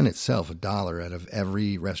the event itself, $1 out of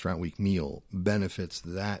every Restaurant Week meal benefits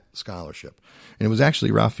that scholarship. And it was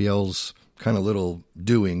actually Raphael's kind of little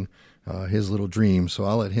doing, his little dream. So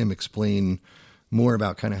I'll let him explain more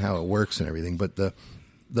about kind of how it works and everything. But the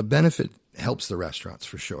benefit helps the restaurants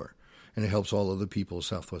for sure. And it helps all of the people of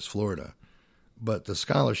Southwest Florida. But the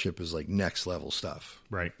scholarship is like next level stuff.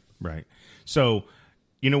 Right. So,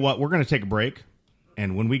 you know what? We're going to take a break.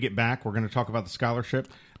 And when we get back, we're going to talk about the scholarship.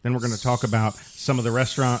 Then we're going to talk about some of the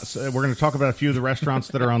restaurants. We're going to talk about a few of the restaurants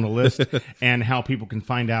that are on the list and how people can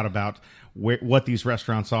find out about what these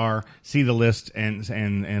restaurants are, see the list, and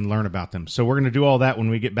learn about them. So we're going to do all that when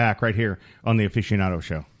we get back right here on the Aficionado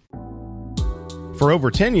Show. For over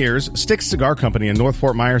 10 years, Styx Cigar Company in North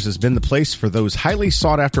Fort Myers has been the place for those highly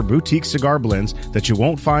sought-after boutique cigar blends that you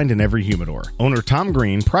won't find in every humidor. Owner Tom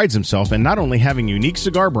Green prides himself in not only having unique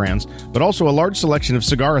cigar brands, but also a large selection of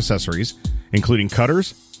cigar accessories, including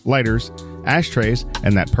cutters, lighters, ashtrays,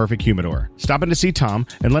 and that perfect humidor. Stop in to see Tom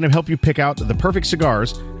and let him help you pick out the perfect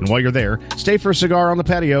cigars, and while you're there, stay for a cigar on the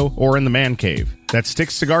patio or in the man cave. That's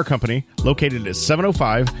Sticks Cigar Company, located at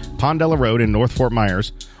 705 Pondella Road in North Fort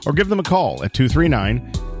Myers, or give them a call at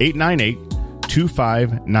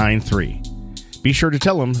 239-898-2593. Be sure to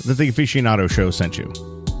tell them that the Aficionado Show sent you.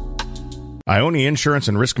 Ione Insurance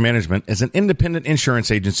and Risk Management is an independent insurance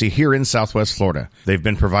agency here in Southwest Florida. They've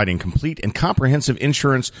been providing complete and comprehensive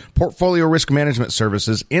insurance portfolio risk management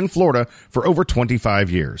services in Florida for over 25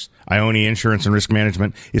 years. Ione Insurance and Risk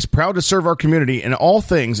Management is proud to serve our community in all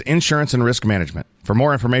things insurance and risk management. For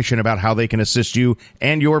more information about how they can assist you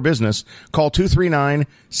and your business, call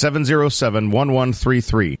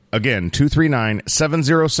 239-707-1133. Again,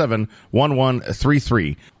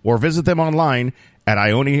 239-707-1133. Or visit them online at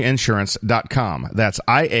IoneInsurance.com. That's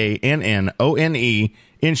IANNONE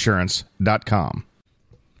Insurance.com.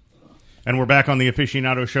 And we're back on the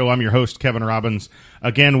Aficionado Show. I'm your host, Kevin Robbins.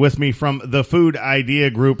 Again, with me from the Food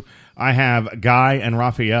Idea Group, I have Guy and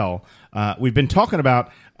Raphael. We've been talking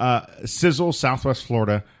about Sizzle Southwest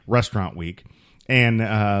Florida Restaurant Week.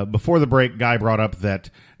 And before the break, Guy brought up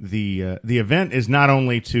that the event is not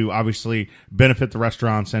only to obviously benefit the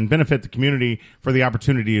restaurants and benefit the community for the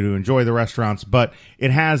opportunity to enjoy the restaurants, but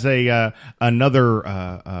it has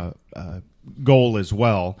another goal as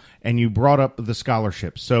well. And you brought up the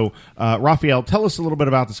scholarship. So, Raphael, tell us a little bit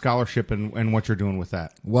about the scholarship and what you're doing with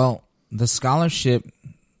that. Well, the scholarship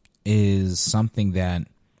is something that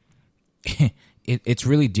it's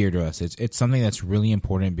really dear to us. It's something that's really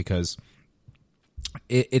important because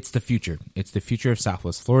it's the future. It's the future of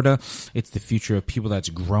Southwest Florida. It's the future of people that's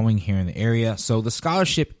growing here in the area. So the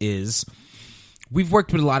scholarship is, we've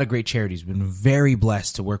worked with a lot of great charities. We've been very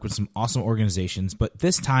blessed to work with some awesome organizations. But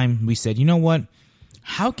this time we said, you know what?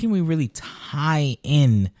 How can we really tie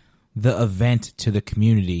in the event to the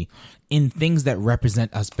community in things that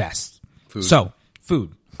represent us best? Food. So,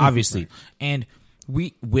 food, obviously. Right. And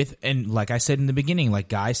and like I said in the beginning, like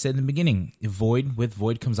Guy said in the beginning, with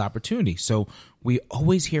void comes opportunity. So we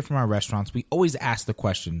always hear from our restaurants. We always ask the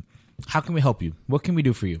question, how can we help you? What can we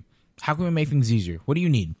do for you? How can we make things easier? What do you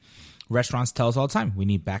need? Restaurants tell us all the time, we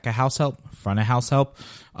need back of house help, front of house help.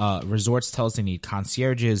 Resorts tell us they need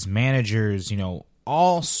concierges, managers,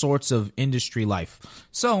 all sorts of industry life.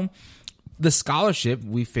 So the scholarship,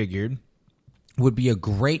 we figured, would be a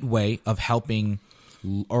great way of helping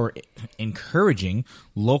or encouraging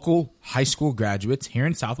local high school graduates here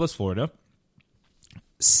in Southwest Florida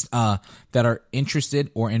that are interested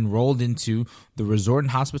or enrolled into the Resort and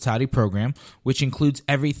Hospitality Program, which includes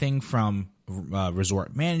everything from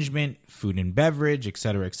resort management, food and beverage, et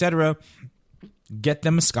cetera, get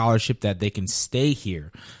them a scholarship that they can stay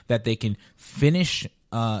here, that they can finish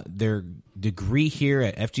their degree here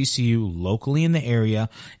at FGCU locally in the area,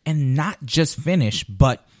 and not just finish,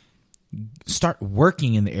 but start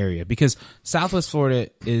working in the area, because Southwest Florida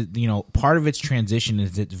is, part of its transition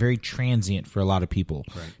is it's very transient for a lot of people.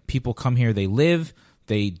 Right. People come here, they live,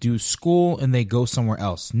 they do school, and they go somewhere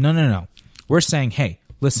else. No. We're saying, hey,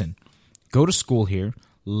 listen, go to school here,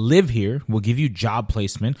 live here. We'll give you job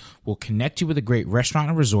placement. We'll connect you with a great restaurant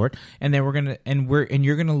and resort, and then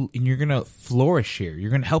you're gonna flourish here.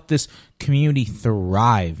 You're gonna help this community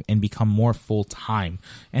thrive and become more full time.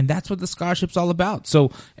 And that's what the scholarship's all about.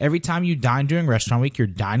 So every time you dine during Restaurant Week, you're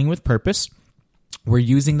dining with purpose. We're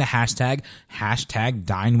using the hashtag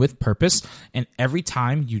Dine with Purpose, and every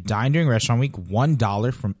time you dine during Restaurant Week,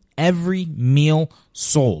 $1 from every meal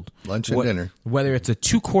sold. Lunch and dinner. Whether it's a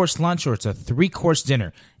 2-course lunch or it's a 3-course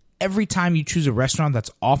dinner. Every time you choose a restaurant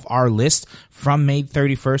that's off our list from May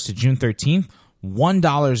 31st to June 13th,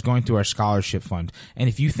 $1 is going through our scholarship fund. And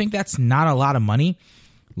if you think that's not a lot of money,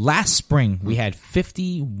 last spring we had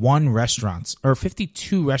 52 restaurants.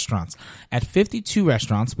 At 52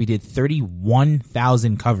 restaurants, we did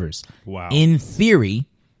 31,000 covers. Wow. In theory,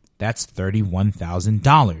 that's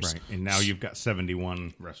 $31,000. Right. And now you've got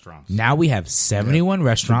 71 restaurants. Now we have 71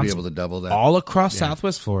 restaurants. To be able to double that. All across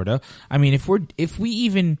Southwest Florida. I mean, if we did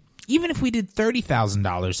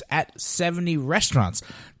 $30,000 at 70 restaurants,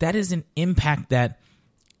 that is an impact that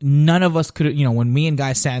none of us could, when me and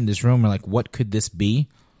Guy sat in this room, we're like, what could this be?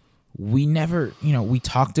 We never, we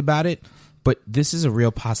talked about it, but this is a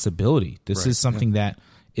real possibility. This is something that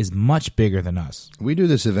is much bigger than us. We do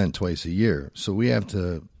this event twice a year, so we have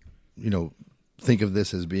to, think of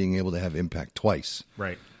this as being able to have impact twice.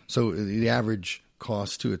 Right. So the average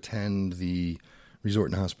cost to attend the Resort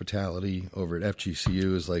and Hospitality over at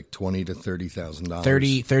FGCU is like $20,000 to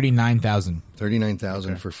 $30,000. $39,000.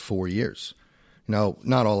 $39,000 for 4 years. Now,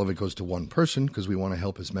 not all of it goes to one person because we want to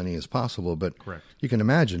help as many as possible. But Correct. You can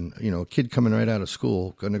imagine, a kid coming right out of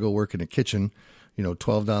school, going to go work in a kitchen,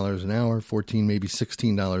 $12 an hour, $14, maybe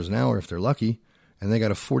 $16 an hour if they're lucky, and they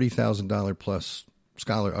got a $40,000 plus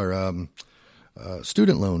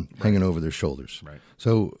student loan hanging over their shoulders. Right.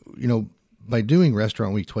 So, by doing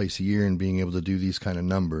Restaurant Week twice a year and being able to do these kind of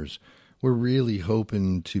numbers, we're really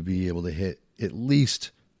hoping to be able to hit at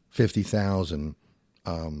least 50,000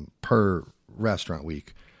 per restaurant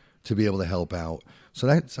week to be able to help out. So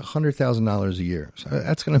that's $100,000 a year. So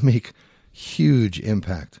that's going to make huge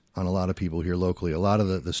impact on a lot of people here locally, a lot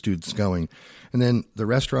of the students going. And then the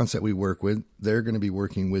restaurants that we work with, they're going to be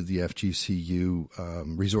working with the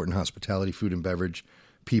FGCU Resort and Hospitality Food and Beverage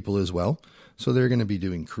people as well. So they're going to be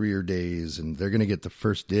doing career days, and they're going to get the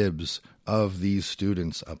first dibs of these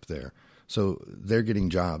students up there. So they're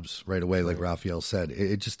getting jobs right away, like Raphael said.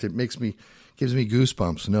 It gives me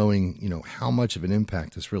goosebumps knowing, how much of an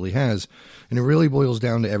impact this really has. And it really boils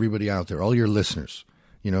down to everybody out there, all your listeners.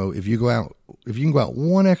 If you can go out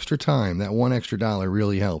one extra time, that one extra dollar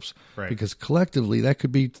really helps. Right. Because collectively, that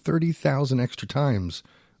could be 30,000 extra times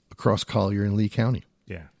across Collier and Lee County.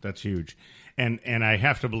 Yeah, that's huge. And I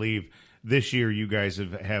have to believe this year you guys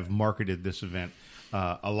have marketed this event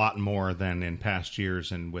a lot more than in past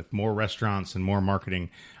years, and with more restaurants and more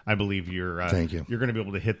marketing, I believe Thank you. You're going to be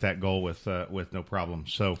able to hit that goal with no problem.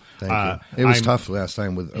 So Thank you. It was tough last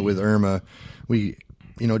time with Irma. We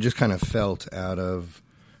just kind of felt out of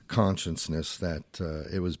consciousness that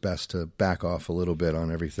it was best to back off a little bit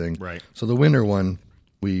on everything. Right. So the winter one,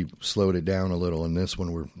 we slowed it down a little, and this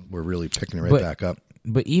one we're really picking it back up.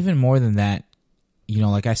 But even more than that,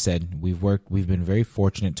 like I said, we've been very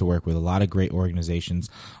fortunate to work with a lot of great organizations,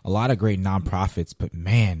 a lot of great nonprofits, but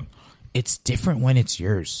man, it's different when it's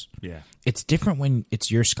yours. Yeah. It's different when it's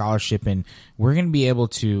your scholarship, and we're going to be able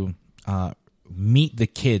to meet the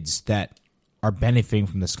kids that are benefiting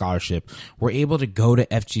from the scholarship. We're able to go to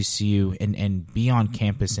FGCU and be on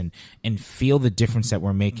campus and feel the difference that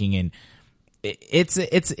we're making. And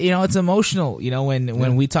it's emotional,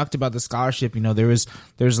 when we talked about the scholarship, there's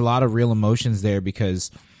a lot of real emotions there,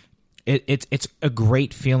 because it's a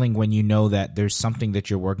great feeling when you know that there's something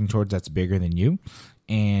that you're working towards that's bigger than you.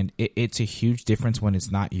 And it's a huge difference when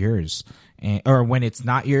it's not yours, or when it's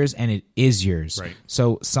not yours and it is yours. Right.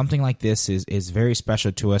 So something like this is very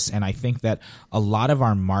special to us. And I think that a lot of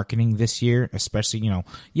our marketing this year, especially,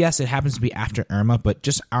 yes, it happens to be after Irma, but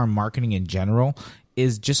just our marketing in general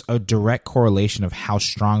is just a direct correlation of how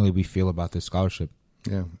strongly we feel about this scholarship.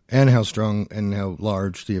 Yeah, and how strong and how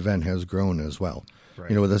large the event has grown as well.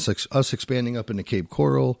 Right. With us expanding up into Cape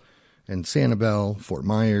Coral and Sanibel, Fort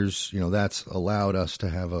Myers, that's allowed us to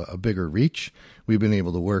have a bigger reach. We've been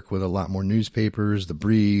able to work with a lot more newspapers, The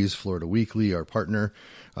Breeze, Florida Weekly, our partner,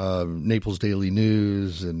 Naples Daily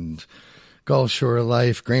News, and Gulf Shore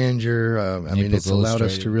Life, Grandeur. It's allowed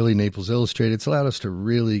us to really, Naples Illustrated, it's allowed us to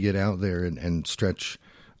really get out there and stretch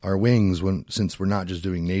our wings since we're not just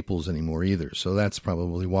doing Naples anymore either. So that's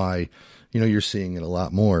probably why, you're seeing it a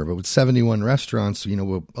lot more. But with 71 restaurants,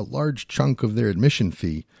 a large chunk of their admission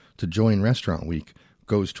fee to join Restaurant Week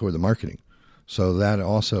goes toward the marketing. So that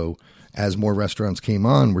also, as more restaurants came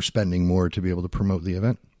on, we're spending more to be able to promote the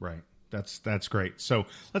event. Right. That's great. So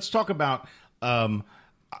let's talk about. I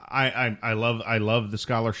love the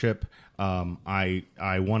scholarship.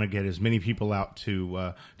 I want to get as many people out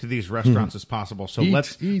to these restaurants as possible. So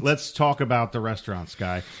let's talk about the restaurants,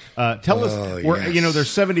 Guy. Tell us, yes.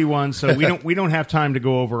 there's 71, so we don't have time to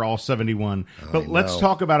go over all 71. But let's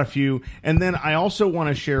talk about a few, and then I also want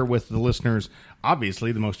to share with the listeners,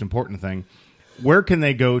 obviously the most important thing, where can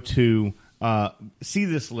they go to see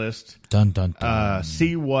this list? Dun dun dun.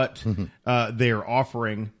 See what they're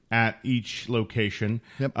offering at each location,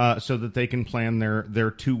 so that they can plan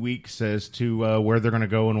their 2 weeks as to where they're going to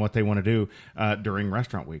go and what they want to do during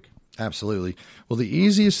Restaurant Week. Absolutely. Well, the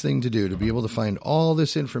easiest thing to do to be able to find all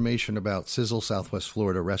this information about Sizzle Southwest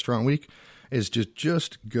Florida Restaurant Week is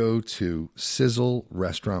just go to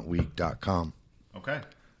sizzlerestaurantweek.com. Okay.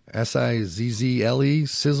 SIZZLE,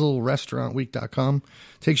 sizzlerestaurantweek.com.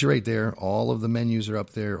 Takes you right there. All of the menus are up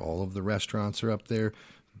there. All of the restaurants are up there,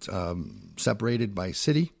 separated by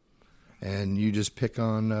city. And you just pick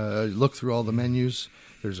on, look through all the menus.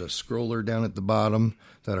 There's a scroller down at the bottom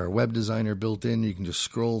that our web designer built in. You can just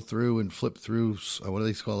scroll through and flip through. What do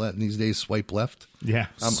they call that these days? Swipe left? Yeah.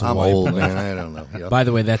 I'm old, man. I don't know. Yep. By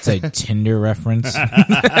the way, that's a Tinder reference.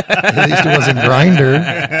 At least it wasn't Grindr.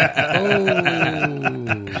 Oh.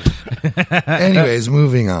 Anyways,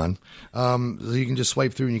 moving on. So you can just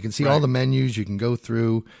swipe through and you can see all the menus. You can go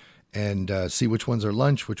through and see which ones are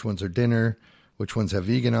lunch, which ones are dinner, which ones have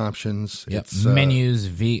vegan options. Yep. It's, menus,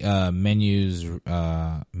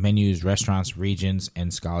 restaurants, regions,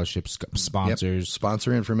 and scholarship sponsors. Yep.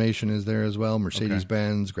 Sponsor information is there as well.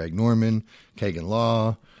 Mercedes-Benz, Greg Norman, Kagan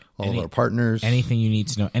Law, all of our partners. Anything you need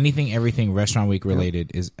to know, everything Restaurant Week related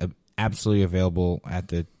is absolutely available at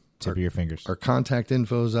the tip of your fingers. Our contact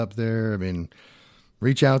info is up there. I mean,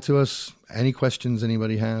 reach out to us. Any questions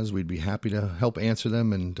anybody has, we'd be happy to help answer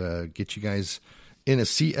them and get you guys in a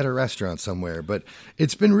seat at a restaurant somewhere. But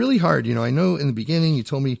it's been really hard. I know in the beginning you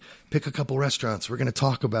told me pick a couple restaurants. We're going to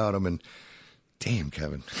talk about them. And damn,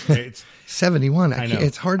 Kevin, It's 71. I know.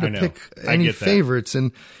 It's hard to pick any favorites.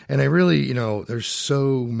 And I really, there's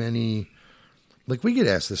so many. Like, we get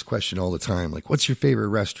asked this question all the time. Like, what's your favorite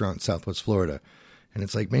restaurant in Southwest Florida? And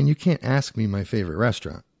it's like, man, you can't ask me my favorite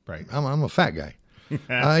restaurant. Right. I'm a fat guy.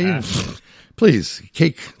 Please,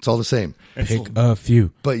 cake, it's all the same. Pick a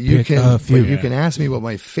few. But you can ask me what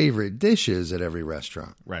my favorite dish is at every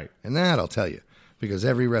restaurant. Right. And that I'll tell you, because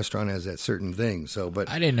every restaurant has that certain thing. So, but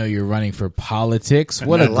I didn't know you were running for politics.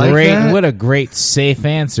 What a great safe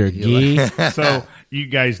answer, Guy. So you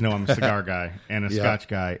guys know I'm a cigar guy and a Scotch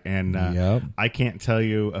guy, and I can't tell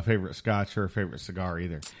you a favorite Scotch or a favorite cigar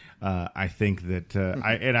either. I think that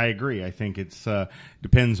I agree. I think it's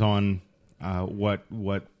depends on what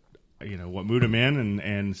mood I'm in,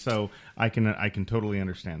 and so I can totally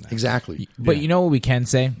understand that. exactly. But you know what we can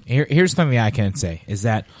say? Here's something I can say is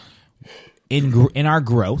that in our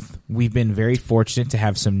growth, we've been very fortunate to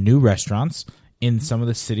have some new restaurants in some of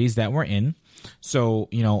the cities that we're in. So,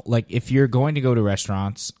 like if you're going to go to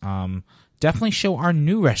restaurants, definitely show our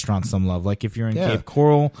new restaurants some love. Like if you're in Cape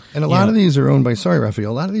Coral. And a lot of these are owned by,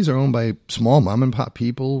 Raphael, a lot of these are owned by small mom and pop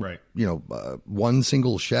people. Right. One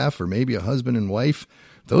single chef or maybe a husband and wife.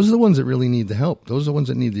 Those are the ones that really need the help. Those are the ones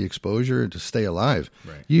that need the exposure to stay alive.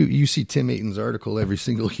 Right. You see Tim Ayton's article every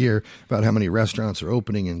single year about how many restaurants are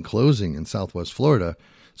opening and closing in Southwest Florida.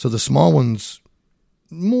 So the small ones,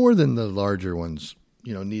 more than the larger ones,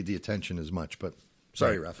 need the attention as much. But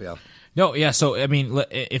sorry, Raphael. No, yeah. So I mean,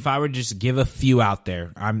 if I were to just give a few out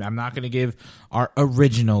there, I'm not going to give our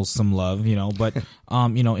originals some love, but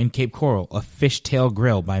in Cape Coral, a Fishtail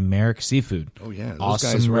Grill by Merrick Seafood. Oh yeah, those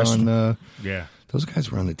awesome guys were restaurant. Those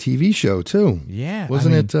guys were on the TV show too. Yeah,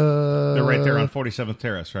 wasn't it? They're right there on 47th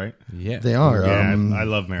Terrace, right? Yeah, they are. Yeah, I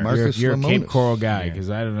love Merrick. Marcus you're a Cape Lemonis. Coral guy because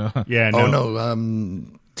I don't know. Yeah. No. Oh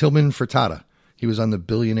no, Tillman Furtado. He was on the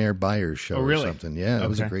Billionaire Buyers show or something. Yeah, that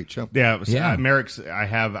was a great show. Yeah, Merrick's. I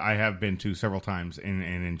have been to several times and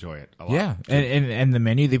enjoy it a lot. Yeah, and the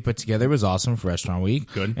menu they put together was awesome for Restaurant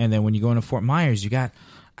Week. Good. And then when you go into Fort Myers, you got.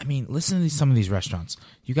 I mean, listen to some of these restaurants.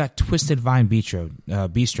 You got Twisted Vine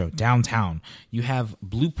Bistro downtown. You have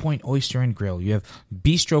Blue Point Oyster and Grill. You have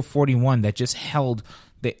Bistro 41 that just held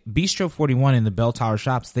the Bistro 41 in the Bell Tower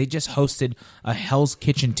Shops. They just hosted a Hell's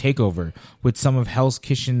Kitchen takeover with some of Hell's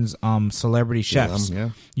Kitchen's celebrity chefs.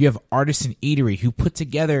 You have Artisan Eatery, who put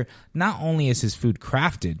together, not only is his food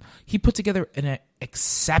crafted, he put together an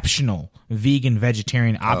exceptional vegan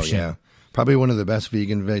vegetarian option. Oh, yeah. Probably one of the best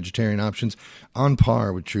vegan vegetarian options, on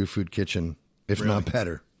par with True Food Kitchen, if not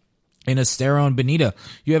better. In Estero and Bonita,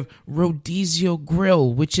 you have Rodizio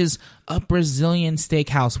Grill, which is a Brazilian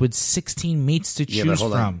steakhouse with 16 meats to choose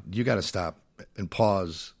from. On. You got to stop and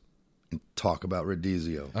pause and talk about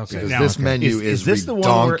Rodizio. Okay. Because this menu is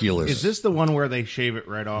redonkulous. Is this the one where they shave it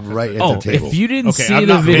right off? Right at the table. If you didn't see I've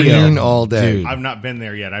the not video, been there all day. Dude. I've not been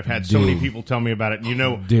there yet. I've had so many people tell me about it.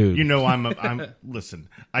 I'm listen,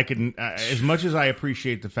 I can, as much as I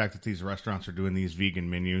appreciate the fact that these restaurants are doing these vegan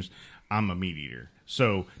menus, I'm a meat eater.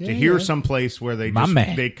 So to hear some place where they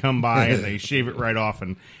come by and they shave it right off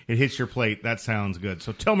and it hits your plate, that sounds good.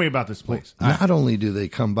 So tell me about this place. Not only do they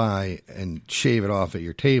come by and shave it off at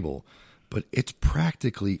your table, but it's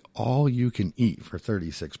practically all you can eat for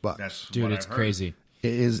 $36. Dude, it's crazy.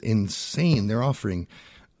 It is insane. They're offering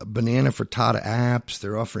banana frittata apps.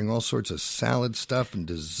 They're offering all sorts of salad stuff and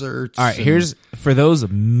desserts. All right, here's for those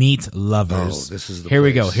meat lovers. Oh, this is the Here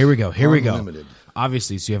we place. go. Here we go. Unlimited.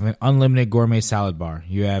 Obviously, so you have an unlimited gourmet salad bar.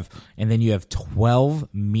 And then you have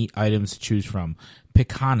 12 meat items to choose from.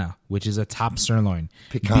 Picanha, which is a top sirloin.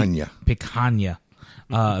 Picanha.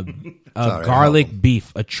 Garlic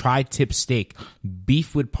beef, a tri-tip steak,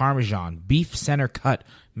 beef with Parmesan, beef center cut,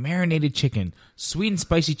 marinated chicken, sweet and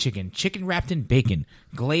spicy chicken, chicken wrapped in bacon,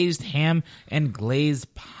 glazed ham, and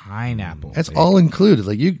glazed pineapple. That's all included.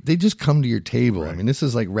 Like they just come to your table. Right. I mean, this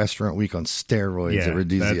is like Restaurant Week on steroids at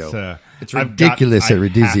Rodizio. It's ridiculous at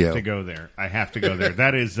Rodizio. I have to go there.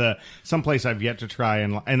 That is someplace I've yet to try,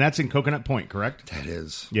 and that's in Coconut Point, correct? That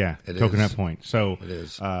is. Yeah, Coconut Point. So it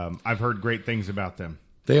is. I've heard great things about them.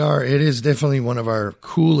 They are. It is definitely one of our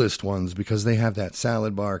coolest ones because they have that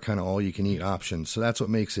salad bar, kind of all-you-can-eat option. So that's what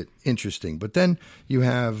makes it interesting. But then you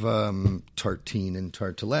have Tartine and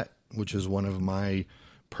Tartelette, which is one of my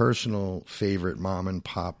personal favorite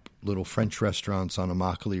mom-and-pop little French restaurants on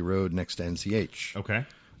Immokalee Road next to NCH. Okay.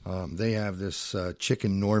 They have this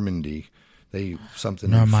chicken Normandy. Something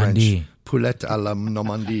Normandy. in French, poulet à la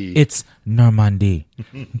Normandie. It's Normandy.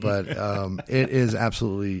 But it is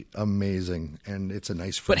absolutely amazing, and it's a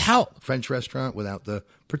nice French restaurant without the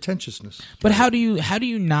pretentiousness. But how do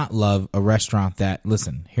you not love a restaurant that,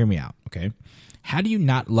 listen, hear me out, okay? How do you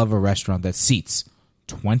not love a restaurant that seats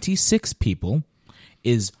 26 people,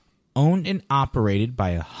 is owned and operated by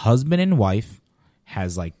a husband and wife,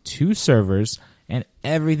 has like 2 servers, and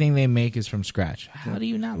everything they make is from scratch? How do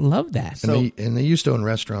you not love that? And they used to own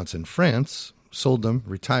restaurants in France, sold them,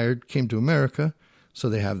 retired, came to America, so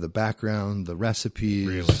they have the background, the recipes.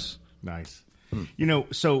 Really nice. You know,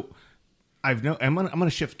 so I'm going to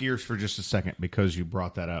shift gears for just a second because you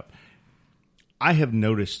brought that up. I have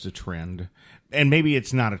noticed a trend, and maybe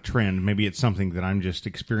it's not a trend. Maybe it's something that I'm just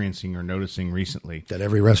experiencing or noticing recently. That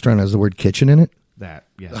every restaurant has the word kitchen in it? That,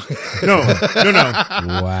 yes. No.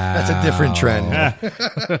 Wow. That's a different trend.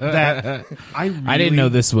 That I didn't know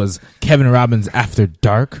this was Kevin Robbins After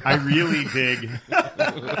Dark. I really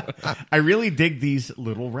dig these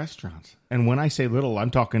little restaurants. And when I say little,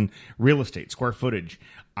 I'm talking real estate, square footage.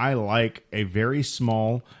 I like a very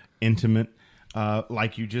small, intimate,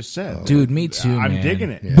 like you just said. Dude, me too, I'm man.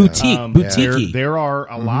 digging it. Yeah. Boutique. There are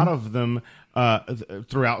a lot of them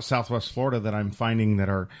throughout Southwest Florida that I'm finding that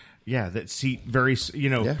are, that seat very,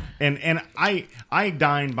 and I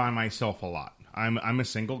dine by myself a lot. I'm a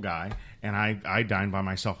single guy, and I dine by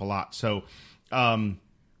myself a lot. So,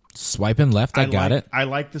 swiping left, I got it. I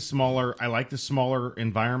like the smaller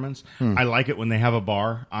environments. I like it when they have a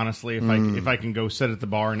bar. Honestly, if I can go sit at the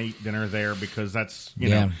bar and eat dinner there, because that's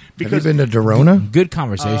know. Because have you been to Dorona? Good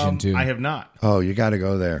conversation too. I have not. Oh, you got to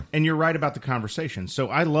go there. And you're right about the conversation. So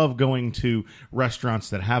I love going to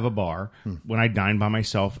restaurants that have a bar when I dine by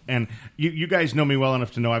myself. And you guys know me well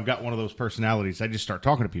enough to know I've got one of those personalities. I just start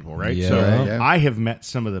talking to people, right? Yeah. So Right, yeah. I have met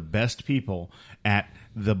some of the best people at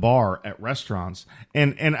the bar at restaurants,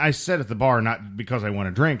 and I said at the bar not because I want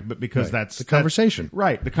to drink, but because that's the conversation.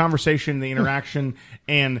 Right, the conversation, the interaction,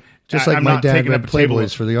 and Just like I'm my not dad taking read up a table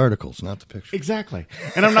Playboys for the articles, not the pictures. Exactly,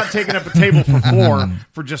 and I'm not taking up a table for 4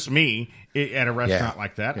 for just me at a restaurant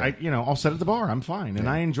like that. Yeah. I'll sit at the bar. I'm fine, and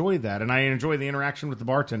I enjoy that, and I enjoy the interaction with the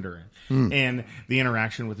bartender and the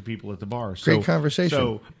interaction with the people at the bar. So, Great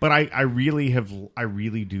conversation. But I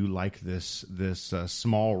really do like this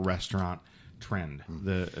small restaurant trend,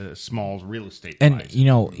 the small real estate And wise.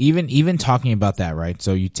 even talking about that, right?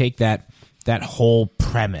 So you take that whole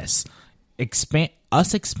premise,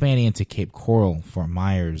 expanding into Cape Coral, Fort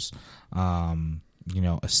Myers,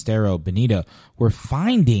 Estero, Bonita. We're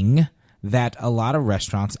finding that a lot of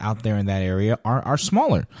restaurants out there in that area are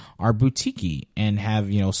smaller, are boutique-y, and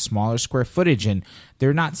have smaller square footage, and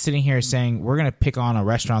they're not sitting here saying we're going to pick on a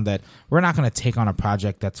restaurant that we're not going to take on a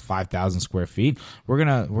project that's 5,000 square feet. We're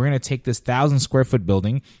gonna take this 1,000 square foot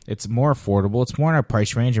building. It's more affordable. It's more in our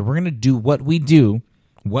price range, and we're going to do what we do,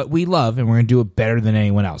 what we love, and we're going to do it better than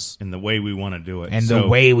anyone else. And the way we want to do it. And the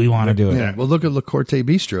way we want to do it. Yeah. Well, look at Le Corte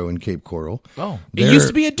Bistro in Cape Coral. Oh, it used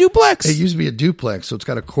to be a duplex. It used to be a duplex, so it's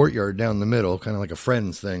got a courtyard down the middle, kind of like a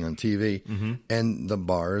Friends thing on TV. And the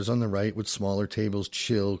bar is on the right with smaller tables,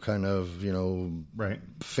 chill, kind of,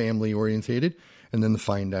 family orientated. And then the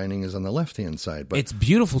fine dining is on the left-hand side. But it's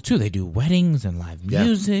beautiful, too. They do weddings and live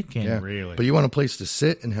music. And Really. But you want a place to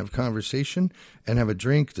sit and have conversation and have a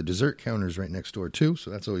drink. The dessert counter is right next door, too, so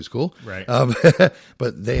that's always cool. Right.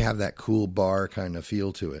 But they have that cool bar kind of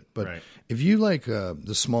feel to it. But if you like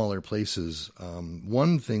the smaller places,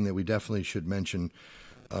 one thing that we definitely should mention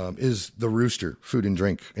is the Rooster Food and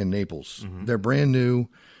Drink in Naples. They're brand new.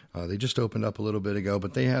 They just opened up a little bit ago,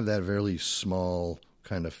 but they have that very small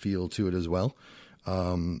kind of feel to it as well.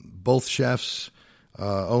 Both chefs,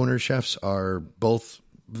 owner chefs, are both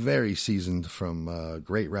very seasoned from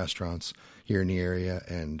great restaurants here in the area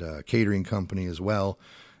and catering company as well.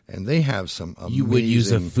 And they have some amazing... You would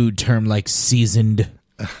use a food term like seasoned.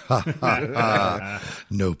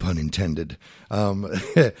 No pun intended.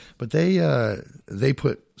 But they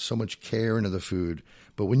put so much care into the food.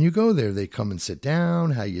 But when you go there, they come and sit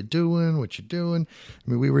down. How you doing? What you doing?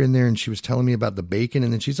 I mean, we were in there and she was telling me about the bacon.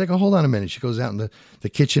 And then she's like, oh, hold on a minute. She goes out in the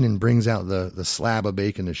kitchen and brings out the slab of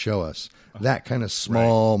bacon to show us. That kind of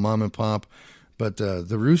small mom and pop. But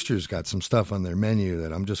the Rooster's got some stuff on their menu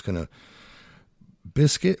that I'm just going to...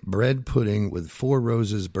 Biscuit bread pudding with 4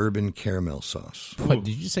 Roses bourbon caramel sauce. What,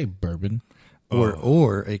 did you say bourbon?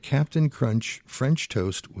 or a Captain Crunch French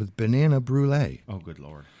toast with banana brulee. Oh, good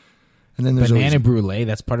Lord. And then there's Banana always, brulee,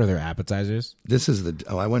 that's part of their appetizers. this is the,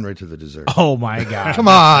 I went right to the dessert. Oh, my God. Come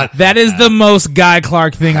on. That is the most Guy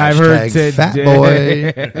Clark thing I've heard Hashtag today.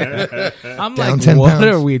 fat boy. I'm Down like, 10 what pounds.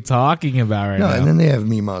 are we talking about right No, now? and then they have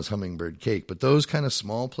Mima's hummingbird cake. But those kind of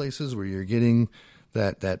small places where you're getting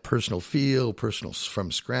that personal feel, personal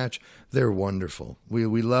from scratch, they're wonderful. We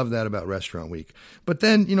love that about Restaurant Week. But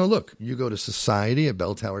then, look, you go to Society at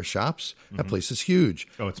Bell Tower Shops. That place is huge.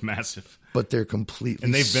 Oh, it's massive. But they're completely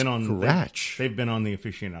And they've been on scratch. they've been on the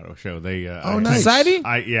aficionado show. They nice. Society?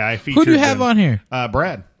 I featured Who do you have them. on here?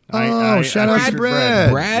 Brad. Shout out to featured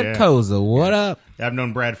Brad. Brad Yeah. Koza, what up? I've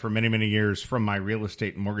known Brad for many, many years from my real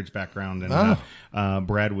estate and mortgage background, and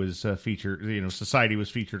Brad was featured. Society was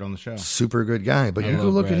featured on the show. Super good guy. But you go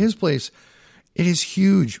love look Brad. at his place. It is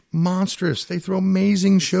huge, monstrous. They throw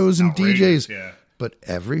amazing shows and outrageous, DJs. yeah. But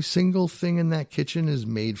every single thing in that kitchen is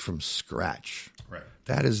made from scratch. Right.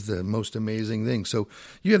 That is the most amazing thing. So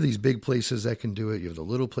you have these big places that can do it. You have the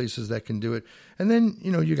little places that can do it. And then,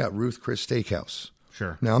 you got Ruth Chris Steakhouse.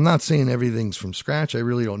 Sure. Now, I'm not saying everything's from scratch. I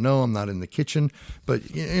really don't know. I'm not in the kitchen. But,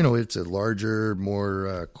 it's a larger,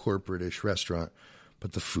 more corporate-ish restaurant.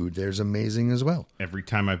 But the food there's amazing as well. Every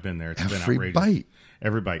time I've been there, it's been Every outrageous. bite.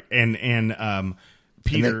 Every bite. And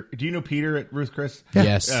Peter, do you know Peter at Ruth Chris?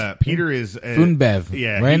 Yes. Peter is Food and bev,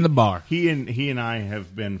 right in the bar. He and I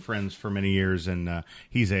have been friends for many years, and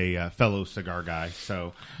he's a fellow cigar guy.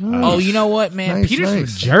 So, Oh, you know what, man? Nice, Peter's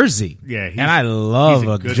nice. from Jersey. Yeah, he's- and I love he's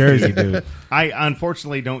a a good Jersey dude. dude. I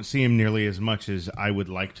unfortunately don't see him nearly as much as I would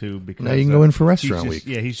like to because Now you can go in for he's Restaurant just-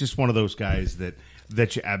 Week. Yeah, he's just one of those guys that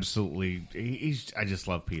you absolutely. I just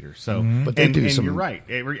love Peter. So, But they do and some- you're right.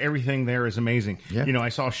 Everything there is amazing. Yeah. I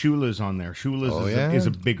saw Shula's on there. Shula's Oh, is, yeah. is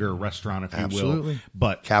a bigger restaurant, if you will. Absolutely.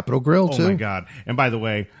 But Capitol Grill, oh too. my God! And by the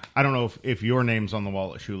way, I don't know if your name's on the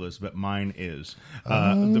wall at Shula's, but mine is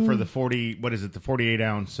for the 40. What is it? The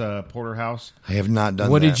 48-ounce porterhouse. I have not done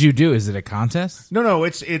What that. did you do? Is it a contest? No.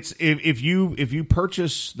 It's if you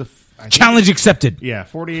purchase the I think Challenge accepted. yeah,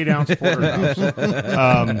 48-ounce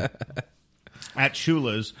porterhouse. At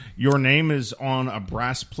Shula's, your name is on a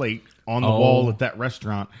brass plate on the wall at that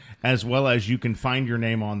restaurant, as well as you can find your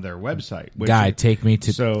name on their website. which- Guy, take me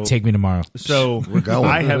tomorrow. So We're going.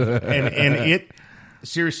 I have, and it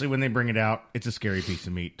seriously, when they bring it out, it's a scary piece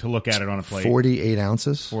of meat to look at it on a plate. 48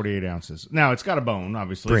 ounces? 48 ounces. Now it's got a bone,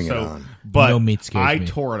 obviously. Bring it so, on. But No meat scares I me.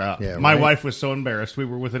 tore it up. Yeah, my right? wife was so embarrassed. We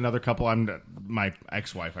were with another couple. My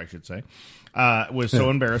ex-wife, I should say, was so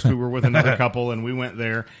embarrassed. We were with another couple, and we went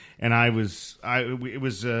there, and we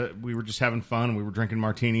were just having fun. We were drinking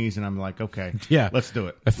martinis, and I'm like, okay, Yeah. let's do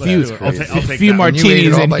it. A Let's few- do it. I'll take a few that. martinis. And you ate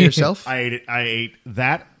it all and by you- yourself? I ate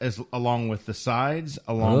that along with the sides,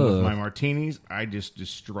 along with my martinis. I just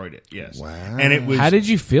destroyed it. Yes. Wow. And it was. How did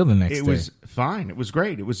you feel the next It day? was fine. It was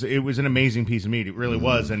great. It was an amazing piece of meat. It really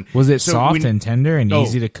was. And Was it so soft when- and tender and Oh,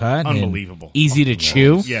 easy to cut? and unbelievable. easy to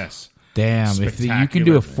chew? Yes. Damn, if you can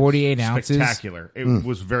do a Spectacular. 48 ounces. Spectacular. It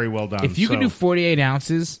was very well done. If you can So- do 48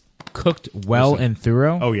 ounces cooked well and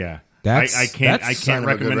thorough. oh yeah. That's- I can't that's sign can't of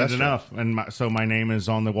a good recommend it restaurant. enough. And so my name is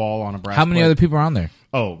on the wall on a brass How many plate. other people are on there?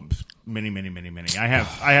 Oh, many. I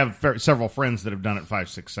have several friends that have done it 5,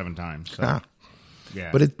 6, 7 times. So, Ah.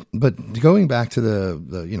 yeah. But going back to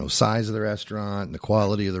the size of the restaurant and the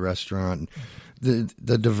quality of the restaurant,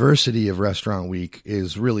 the diversity of Restaurant Week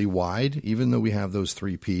is really wide. Even though we have those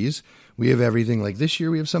 3 Ps, we have everything. Like this year,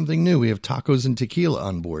 we have something new. We have tacos and tequila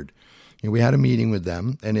on board. We had a meeting with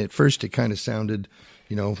them, and at first it kind of sounded,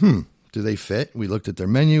 do they fit? We looked at their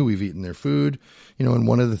menu. We've eaten their food. And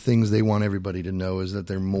one of the things they want everybody to know is that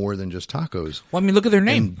they're more than just tacos. Well, I mean, look at their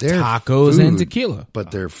name. And their Tacos and food- tequila.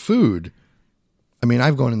 But their food, I mean,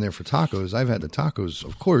 I've gone in there for tacos. I've had the tacos.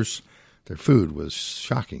 Of course, their food was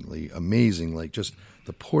shockingly amazing. Like just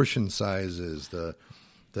the portion sizes, the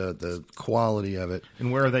quality of it.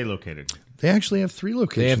 and where are they located? They actually have 3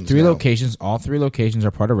 locations. They have 3 now. locations. All 3 locations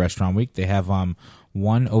are part of Restaurant Week. They have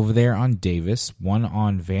one over there on Davis, one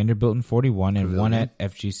on Vanderbilt and 41, and one at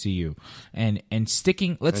FGCU. And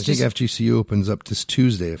sticking, I let's think just FGCU opens up this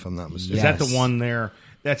Tuesday, if I'm not mistaken. Is that Yes. the one there?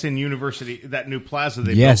 That's in University. That new plaza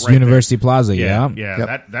they yes, built right University there. Plaza. Yeah, Yeah,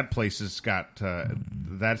 yeah. That place has got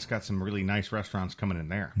that's got some really nice restaurants coming in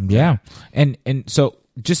there. Yeah. And so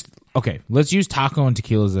just okay, let's use taco and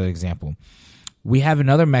tequila as an example. We have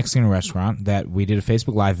another Mexican restaurant that we did a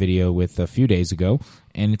Facebook Live video with a few days ago,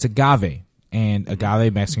 and it's Agave and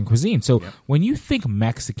Agave Mexican cuisine. So when you think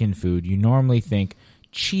Mexican food, you normally think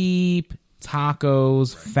cheap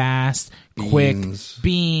tacos, fast, quick,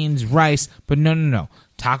 beans, rice, but no.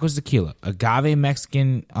 Tacos Tequila, Agave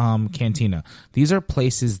Mexican Cantina. These are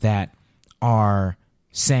places that are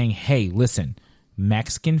saying, hey, listen,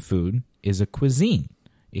 Mexican food is a cuisine.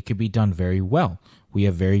 It could be done very well. We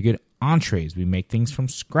have very good entrees. We make things from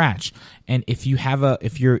scratch. And if you have a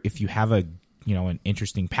an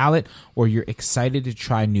interesting palate, or you're excited to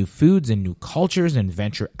try new foods and new cultures and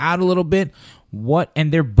venture out a little bit,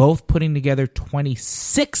 and they're both putting together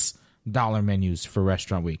 $26 menus for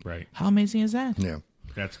Restaurant Week. Right. How amazing is that? Yeah.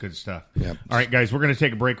 That's good stuff. Yep. All right, guys, we're going to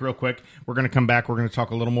take a break real quick. We're going to come back. We're going to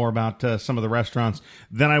talk a little more about some of the restaurants.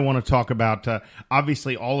 Then I want to talk about,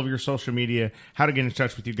 obviously, all of your social media, how to get in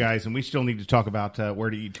touch with you guys, and we still need to talk about Where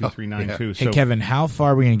to Eat 239 too. Hey, Kevin, how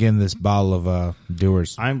far are we going to get in this bottle of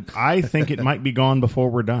Dewar's? I think it might be gone before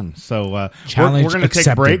we're done. So we're Challenge going to take a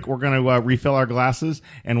accepted. break. We're going to refill our glasses,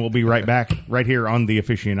 and we'll be right back right here on the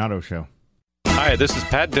Aficionado Show. Hi, this is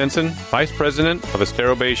Pat Denson, Vice President of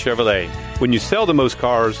Estero Bay Chevrolet. When you sell the most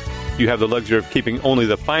cars, you have the luxury of keeping only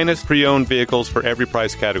the finest pre-owned vehicles for every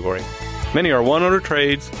price category. Many are one-owner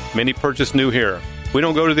trades, many purchase new here. We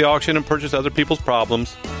don't go to the auction and purchase other people's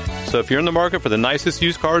problems. So if you're in the market for the nicest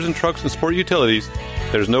used cars and trucks and sport utilities,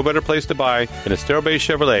 there's no better place to buy than Estero Bay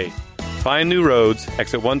Chevrolet. Find new roads,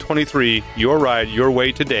 exit 123, your ride, your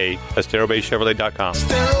way today, EsteroBayChevrolet.com.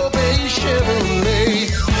 Estero Bay Chevrolet.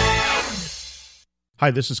 Hi,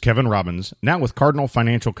 this is Kevin Robbins, now with Cardinal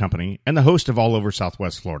Financial Company and the host of All Over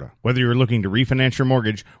Southwest Florida. Whether you're looking to refinance your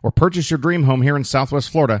mortgage or purchase your dream home here in Southwest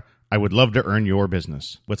Florida, I would love to earn your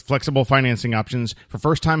business. With flexible financing options for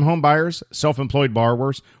first-time home buyers, self-employed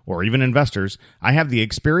borrowers, or even investors, I have the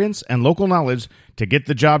experience and local knowledge to get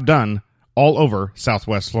the job done all over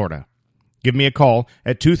Southwest Florida. Give me a call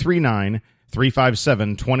at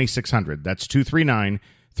 239-357-2600. That's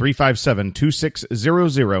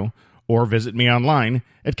 239-357-2600. Or visit me online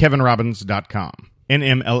at kevinrobbins.com.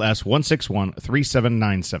 NMLS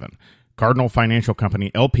 1613797. Cardinal Financial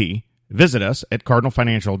Company, LP. Visit us at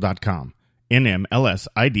cardinalfinancial.com. NMLS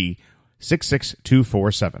ID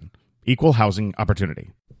 66247. Equal housing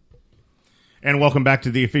opportunity. And welcome back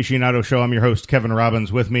to the Aficionado Show. I'm your host, Kevin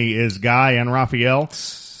Robbins. With me is Guy and Raphael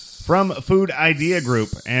from Food Idea Group,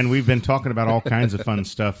 and we've been talking about all kinds of fun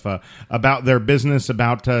stuff about their business,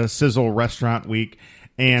 about Sizzle Restaurant Week.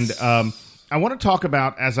 And I want to talk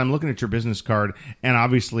about, as I'm looking at your business card, and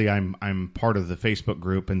obviously I'm part of the Facebook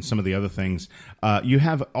group and some of the other things, you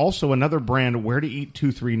have also another brand, Where to Eat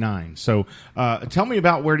 239. So tell me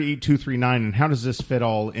about Where to Eat 239 and how does this fit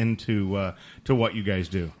all into to what you guys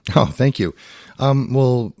do? Oh, thank you.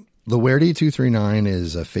 Well, the Where to Eat 239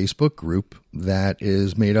 is a Facebook group that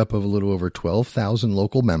is made up of a little over 12,000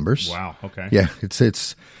 local members. Wow. Okay. Yeah,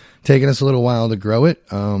 it's taken us a little while to grow it,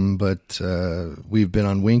 but we've been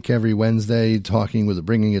on Wink every Wednesday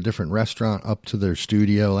bringing a different restaurant up to their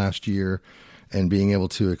studio last year and being able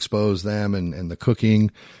to expose them and the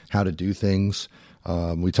cooking, how to do things.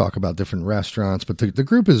 We talk about different restaurants, but the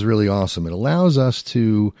group is really awesome. It allows us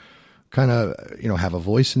to kind of, have a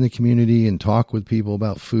voice in the community and talk with people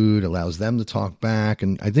about food, allows them to talk back.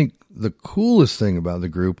 And I think the coolest thing about the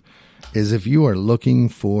group is if you are looking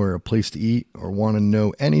for a place to eat or want to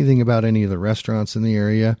know anything about any of the restaurants in the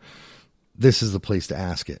area, this is the place to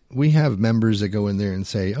ask it. We have members that go in there and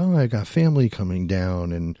say, oh, I got family coming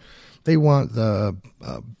down and they want the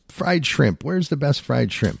fried shrimp. Where's the best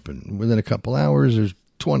fried shrimp? And within a couple hours, there's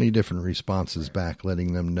 20 different responses back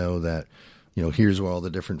letting them know that, here's where all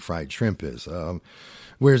the different fried shrimp is.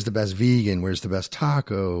 Where's the best vegan? Where's the best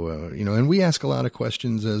taco? And we ask a lot of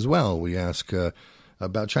questions as well. We ask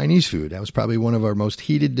about Chinese food. That was probably one of our most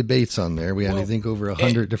heated debates on there. We had, I think, over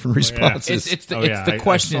 100 different responses. It's the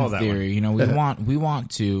question theory. One. We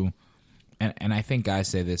want to, and I think I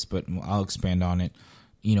say this, but I'll expand on it.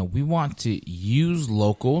 We want to use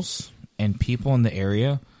locals and people in the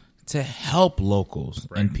area to help locals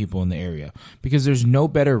and people in the area, because there's no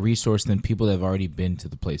better resource than people that have already been to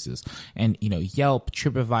the places. And Yelp,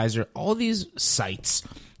 TripAdvisor, all these sites,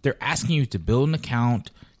 they're asking you to build an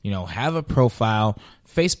account, have a profile.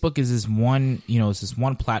 Facebook is this one, it's this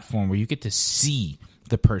one platform where you get to see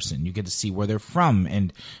the person. You get to see where they're from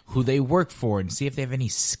and who they work for and see if they have any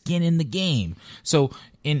skin in the game. So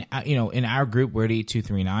in our group, Where to Eat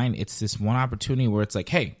 239, it's this one opportunity where it's like,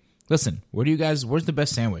 hey, listen, where's the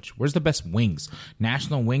best sandwich? Where's the best wings?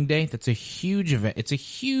 National Wing Day, that's a huge event. It's a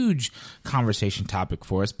huge conversation topic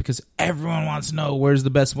for us because everyone wants to know where's the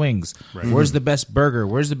best wings, where's the best burger,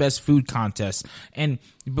 where's the best food contest. And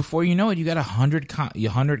before you know it, you got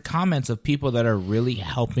 100 comments of people that are really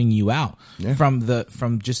helping you out from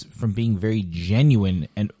being very genuine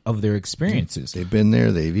and of their experiences. They've been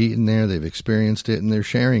there, they've eaten there, they've experienced it, and they're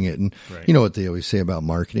sharing it. And you know what they always say about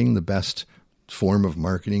marketing, the best form of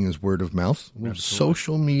marketing is word of mouth.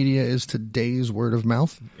 Social media is today's word of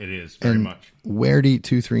mouth. It is very much. Where to Eat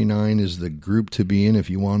 239 is the group to be in if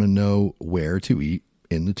you want to know where to eat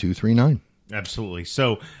in the 239. Absolutely.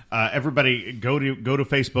 So everybody go to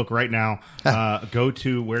Facebook right now. Go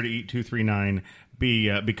to Where to Eat 239.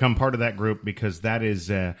 Become part of that group, because that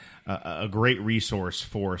is a great resource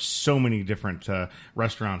for so many different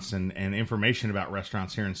restaurants and information about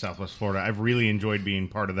restaurants here in Southwest Florida. I've really enjoyed being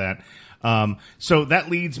part of that. So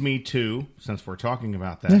that leads me to, since we're talking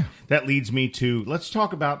about that, that leads me to, let's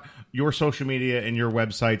talk about your social media and your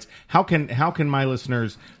websites. How can my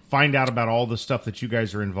listeners find out about all the stuff that you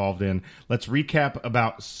guys are involved in? Let's recap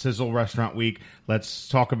about Sizzle Restaurant Week. Let's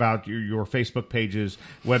talk about your Facebook pages,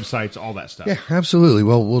 websites, all that stuff. Yeah, absolutely.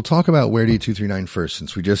 Well, we'll talk about Where to Eat 239 first,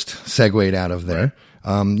 since we just segued out of there.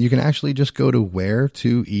 Right. You can actually just go to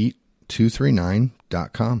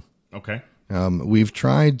wheretoeat239.com. Okay. We've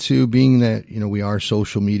tried to, being that, we are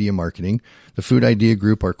social media marketing, the Food Idea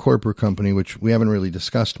Group, our corporate company, which we haven't really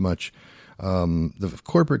discussed much. The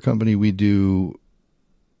corporate company, we do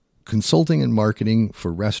consulting and marketing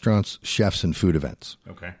for restaurants, chefs, and food events.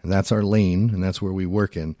 Okay. And that's our lane, and that's where we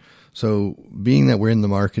work in. So being that we're in the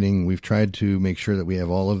marketing, we've tried to make sure that we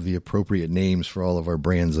have all of the appropriate names for all of our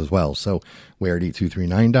brands as well. So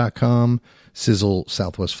wheretoeat239.com,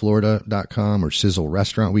 sizzlesouthwestflorida.com, or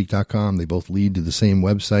sizzlerestaurantweek.com. They both lead to the same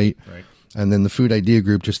website. Right. And then the Food Idea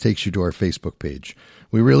Group just takes you to our Facebook page.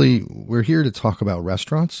 We're here to talk about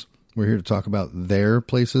restaurants. We're here to talk about their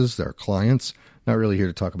places, their clients. Not really here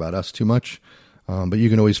to talk about us too much, but you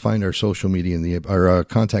can always find our social media in our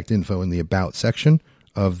contact info in the About section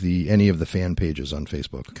of any of the fan pages on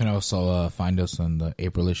Facebook. You can also find us on the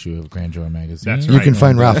April issue of Grandeur Magazine. That's right. You can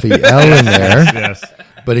find Raphael in there. Yes.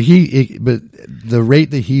 But but the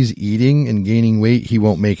rate that he's eating and gaining weight, he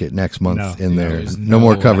won't make it next month in there. No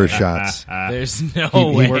more cover shots. There's no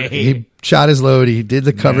way. He shot his load. He did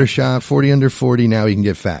the cover shot, 40 under 40. Now he can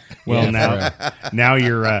get fat. Well, now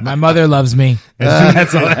you're. My mother loves me.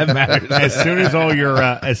 That's all that matters. As soon as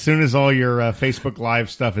all your Facebook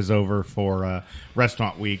Live stuff is over for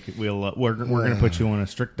Restaurant Week, we're going to put you on a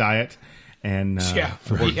strict diet. And we're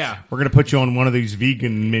going to put you on one of these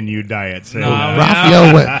vegan menu diets.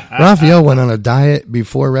 Raphael went on a diet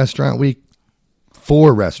before Restaurant Week.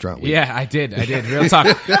 For Restaurant Week. Yeah, I did. Real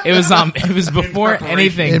talk. It was before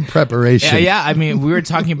anything. In preparation. Yeah. I mean, we were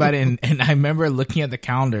talking about it, and I remember looking at the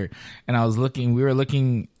calendar, and we were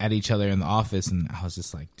looking at each other in the office, and I was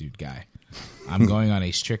just like, dude, guy, I'm going on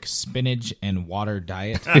a strict spinach and water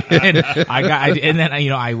diet. And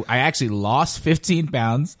I actually lost 15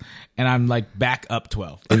 pounds, and I'm like back up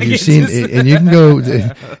 12. And you can go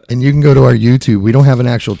to our YouTube. We don't have an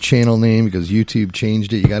actual channel name because YouTube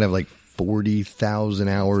changed it. You got to have like 40,000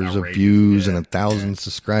 hours of views and 1,000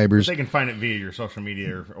 subscribers. They can find it via your social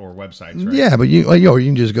media or websites, right? Yeah, but you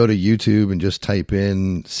can just go to YouTube and just type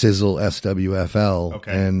in Sizzle SWFL,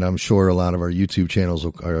 and I'm sure a lot of our YouTube channels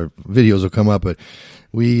our videos will come up. But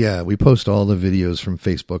we post all the videos from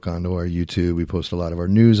Facebook onto our YouTube. We post a lot of our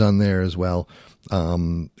news on there as well.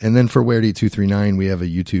 And then for Where to Eat 239, we have a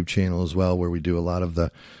YouTube channel as well where we do a lot of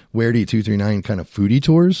the Where to Eat 239 kind of foodie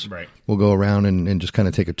tours. Right. We'll go around and just kind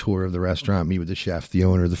of take a tour of the restaurant, meet with the chef, the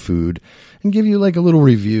owner, the food, and give you like a little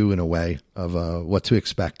review in a way of what to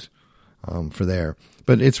expect for there.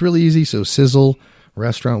 But it's really easy. So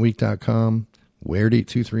sizzlerestaurantweek.com,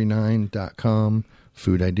 wheretoeat239.com,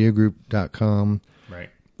 foodideagroup.com. Right.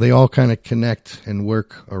 They all kind of connect and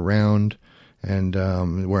work around. And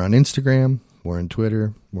we're on Instagram, we're on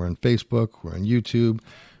Twitter, we're on Facebook, we're on YouTube.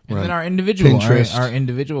 And then our individual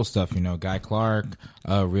stuff, Guy Clark,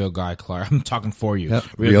 Real Guy Clark. I'm talking for you. Yep.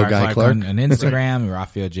 Real Guy Clark. On Instagram,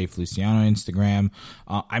 Raphael J. Feliciano on Instagram.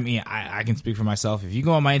 I can speak for myself. If you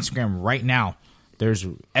go on my Instagram right now, there's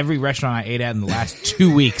every restaurant I ate at in the last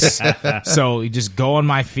 2 weeks. So you just go on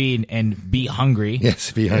my feed and be hungry.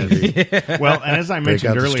 Yes, be hungry. Well, and as I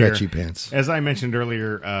mentioned earlier, stretchy pants.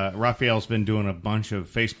 Raphael's been doing a bunch of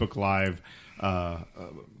Facebook Live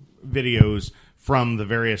videos from the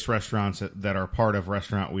various restaurants that are part of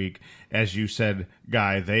Restaurant Week. As you said,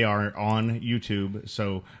 Guy, they are on YouTube.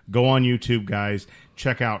 So go on YouTube, guys.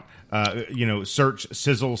 Check out, search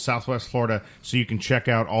Sizzle Southwest Florida so you can check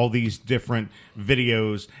out all these different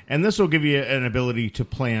videos. And this will give you an ability to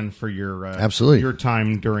plan for your your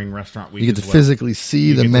time during Restaurant Week. You get to physically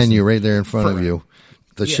see the menu right there in front of you.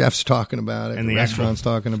 The chef's talking about it, and the restaurant's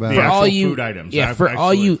talking about it. The actual food items. Yeah,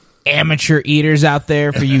 all you amateur eaters out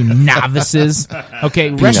there, for you novices.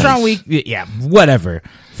 Okay, Restaurant Week, whatever.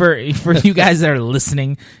 For you guys that are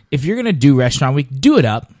listening, if you're going to do Restaurant Week, do it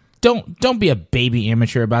up. don't be a baby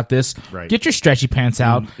amateur about this. Right. Get your stretchy pants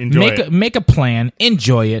out. Enjoy it. Make a plan.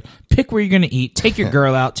 Enjoy it. Pick where you're going to eat. Take your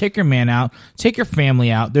girl out. Take your man out. Take your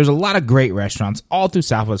family out. There's a lot of great restaurants all through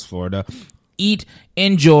Southwest Florida. Eat,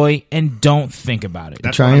 enjoy, and don't think about it.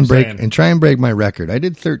 That's Try what I'm and break saying. and try and break my record. I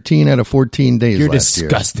did 13 out of 14 days You're last year.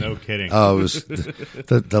 disgusting. No kidding. Oh, it was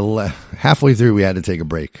halfway through we had to take a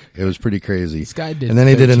break. It was pretty crazy. This guy did and then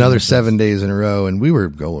they did 13 another days. 7 days in a row, and we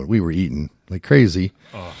were eating like crazy.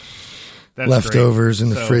 That's Leftovers great.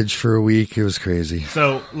 in the So- fridge for a week. It was crazy.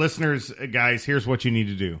 So, listeners, guys, here's what you need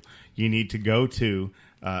to do. You need to go to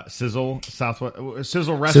Sizzle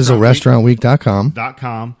SizzleRestaurantWeek.com.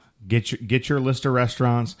 .com. Get your list of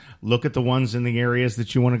restaurants. Look at the ones in the areas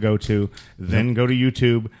that you want to go to. Then go to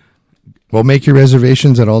YouTube. Well, make your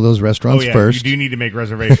reservations at all those restaurants Oh yeah, first. you do need to make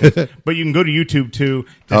reservations, but you can go to YouTube too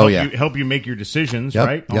to Oh, help you make your decisions, Yep,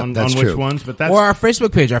 right? yep, on that's which true. ones. But that's Or our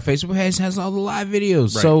Facebook page. Our Facebook page has all the live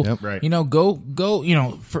videos. Right, So, yep, right. go,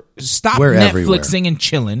 stop We're Netflixing everywhere. and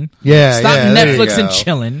chilling. Yeah, Stop yeah, there you Netflix and go.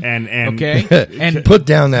 chilling. And okay? And Put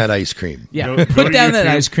down that ice cream. yeah, Go put to down that YouTube,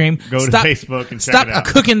 ice cream. go to stop, Facebook and check stop it out.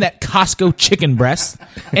 cooking that Costco chicken breast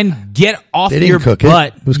and get off They didn't your cook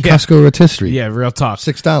butt. it. It was Yeah. Costco rotisserie. Yeah, real talk.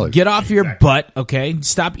 $6. Get off your butt, okay?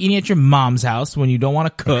 Stop eating at your mom's house when you don't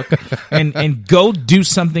want to cook, and go do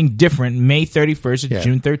something different. May 31st and Yeah.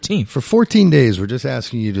 June 13th. For 14 days, we're just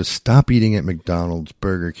asking you to stop eating at McDonald's,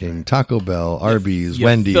 Burger King, Taco Bell, Arby's, You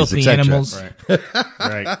Wendy's, filthy etc. animals.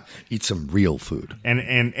 right. Eat some real food.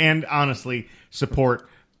 And honestly, support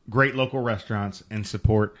great local restaurants and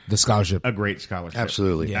support The scholarship. a great scholarship.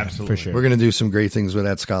 Absolutely. Yeah, Absolutely. for sure. We're going to do some great things with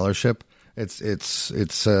that scholarship. It's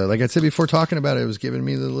like I said before, talking about it was giving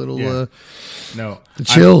me the little Yeah. No, the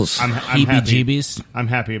chills. I'm happy. Heebie-jeebies. I'm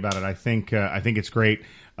happy about it. I think it's great.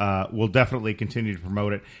 We'll definitely continue to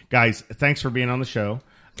promote it, guys. Thanks for being on the show.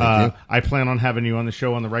 Thank you. I plan on having you on the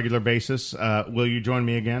show on the regular basis. Will you join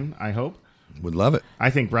me again? I hope. Would love it. I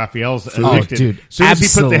think Raphael's Oh, addicted. dude, As soon as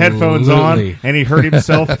he put the headphones on absolutely. and he heard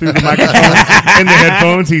himself through the microphone in the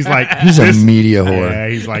headphones, he's like, He's a media whore. Yeah,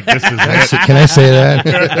 he's like, this is it. Can I say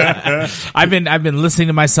that? I've been listening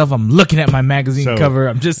to myself. I'm looking at my magazine So- cover.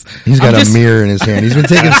 I'm just. He's got I'm a just- mirror in his hand. He's been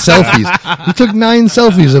taking selfies. He took 9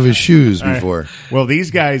 selfies of his shoes before. Well,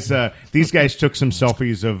 these guys took some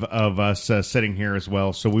selfies of us sitting here as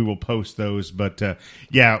well, so we will post those. But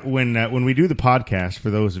yeah, when we do the podcast, for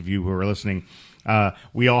those of you who are listening,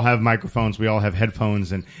 we all have microphones, we all have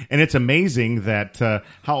headphones, and it's amazing that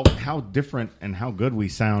how different and how good we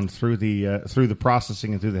sound through the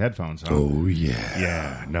processing and through the headphones. Huh? Oh, yeah.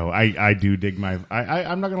 Yeah, no, I do dig my.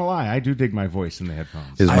 I'm not gonna lie, I do dig my voice in the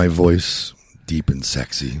headphones. Is my voice deep and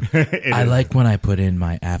sexy? It I is. like when I put in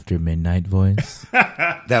my after midnight voice.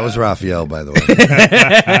 That was Raphael, by the way.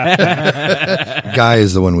 Guy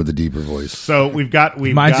is the one with the deeper voice. So we've got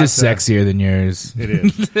Mine's just sexier than yours. It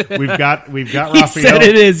is. We've got He Raphael. said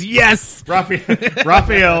it is. Yes.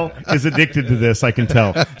 Raphael is addicted to this, I can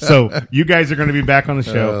tell. So you guys are going to be back on the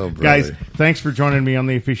show. Oh, brother. Guys, thanks for joining me on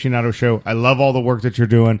the Aficionado Show. I love all the work that you're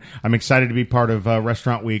doing. I'm excited to be part of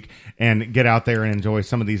Restaurant Week and get out there and enjoy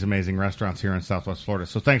some of these amazing restaurants here in Southwest Florida.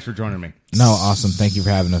 So thanks for joining me. No, awesome. Thank you for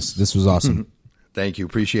having us. This was awesome. Thank you.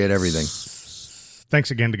 Appreciate everything.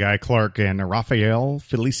 Thanks again to Guy Clark and Raphael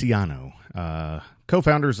Feliciano,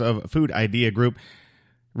 co-founders of Food Idea Group.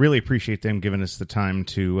 Really appreciate them giving us the time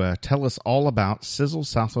to tell us all about Sizzle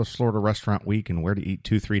Southwest Florida Restaurant Week and Where to Eat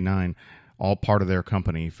 239, all part of their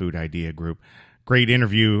company, Food Idea Group. Great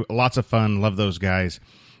interview, lots of fun, love those guys.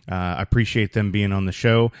 I appreciate them being on the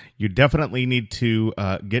show. You definitely need to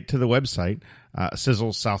get to the website,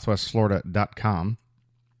 sizzlesouthwestflorida.com.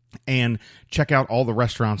 and check out all the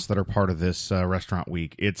restaurants that are part of this restaurant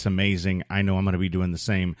week. It's amazing. I know I'm going to be doing the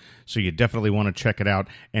same, so you definitely want to check it out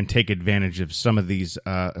and take advantage of some of these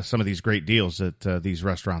great deals that these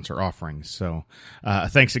restaurants are offering. So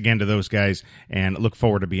thanks again to those guys, and look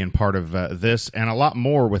forward to being part of this and a lot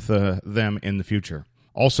more with them in the future.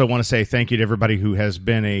 Also want to say thank you to everybody who has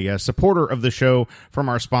been a supporter of the show, from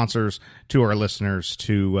our sponsors to our listeners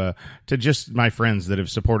to just my friends that have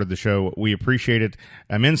supported the show. We appreciate it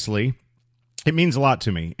immensely. It means a lot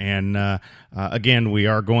to me. And again, we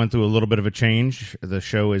are going through a little bit of a change. The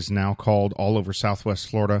show is now called All Over Southwest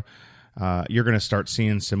Florida. You're going to start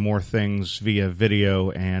seeing some more things via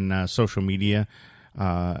video and social media.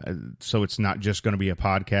 So it's not just going to be a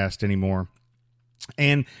podcast anymore.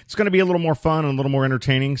 And it's going to be a little more fun and a little more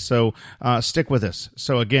entertaining, so stick with us.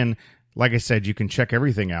 So again, like I said, you can check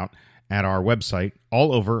everything out at our website,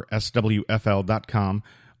 alloverswfl.com,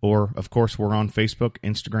 or, of course, we're on Facebook,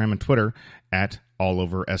 Instagram, and Twitter at all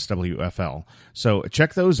over SWFL. So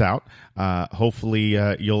check those out. Hopefully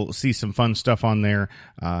you'll see some fun stuff on there,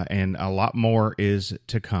 and a lot more is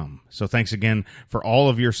to come. So thanks again for all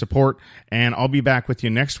of your support, and I'll be back with you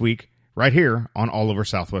next week right here on All Over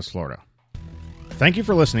Southwest Florida. Thank you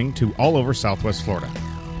for listening to All Over Southwest Florida.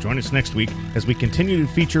 Join us next week as we continue to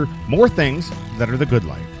feature more things that are the good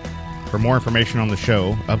life. For more information on the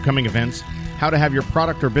show, upcoming events, how to have your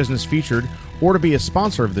product or business featured, or to be a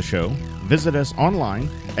sponsor of the show, visit us online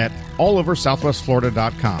at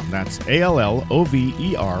alloversouthwestflorida.com. That's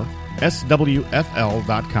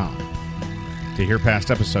ALLOVERSWFL.com. To hear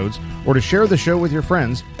past episodes or to share the show with your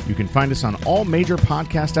friends, you can find us on all major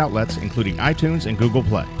podcast outlets, including iTunes and Google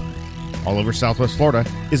Play. All Over Southwest Florida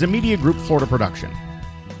is a Media Group Florida production.